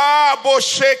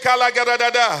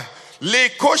 Be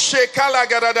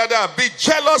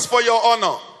jealous for your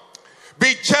honor.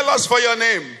 Be jealous for your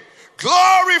name.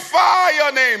 Glorify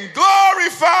your name.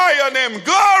 Glorify your name.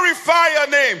 Glorify your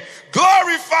name.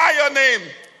 Glorify your name.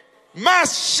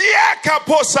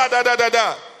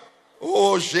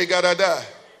 Oh, Jegadada.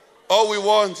 All we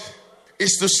want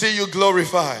is to see you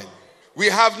glorified. We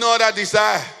have no other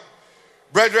desire.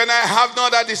 Brethren, I have no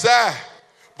other desire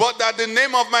but that the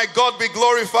name of my God be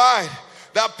glorified.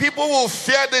 that people will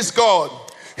fear this God.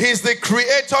 He's the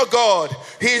creator God.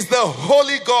 He's the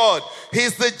holy God.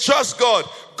 He's the just God.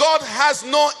 God has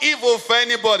no evil for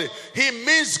anybody. He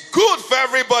means good for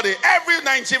everybody. Every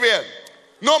Nigerian.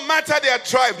 No matter their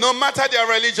tribe, no matter their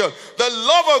religion. The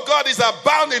love of God is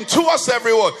abounding towards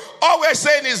everyone. All we're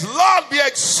saying is, Lord, be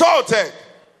exalted.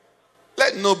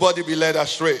 Let nobody be led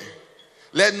astray.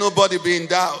 Let nobody be in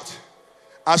doubt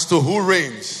as to who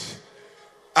reigns,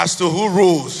 as to who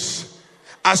rules,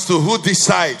 as to who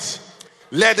decides.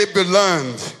 Let it be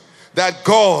learned that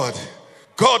God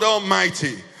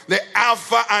Almighty, the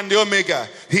Alpha and the Omega,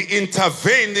 He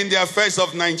intervened in the affairs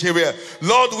of Nigeria.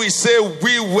 Lord, we say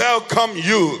we welcome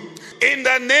you in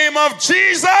the name of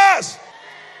Jesus.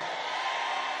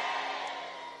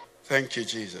 Thank you,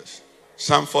 Jesus.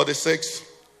 Psalm 46,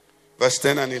 verse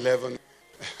 10 and 11.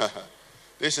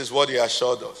 This is what He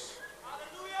assured us.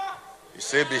 He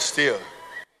said, be still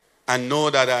and know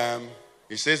that I am.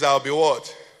 He says, I'll be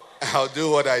what? I'll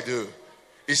do what I do.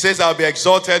 He says, I'll be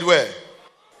exalted where?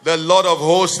 The Lord of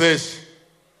hosts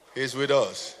is with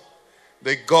us.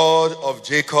 The God of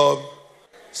Jacob,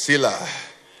 Selah.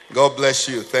 God bless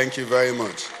you. Thank you very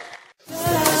much.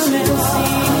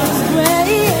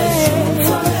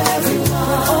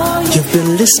 You've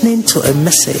been listening to a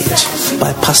message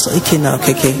by Pastor Ikenna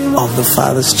of the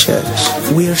Father's Church.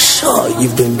 We are sure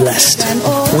you've been blessed.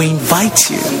 We invite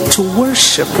you to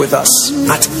worship with us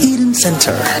at Eden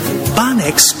Center,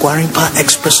 Banex Gwarimpa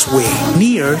Expressway,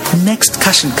 near Next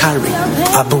Cash and Carry,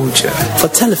 Abuja. For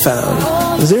telephone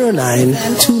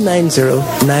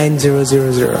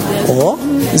 09-290-9000 or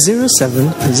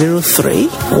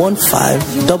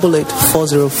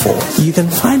 0703-1588-404. You can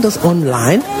find us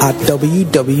online at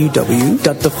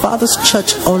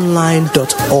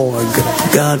www.thefatherschurchonline.org.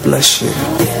 God bless you.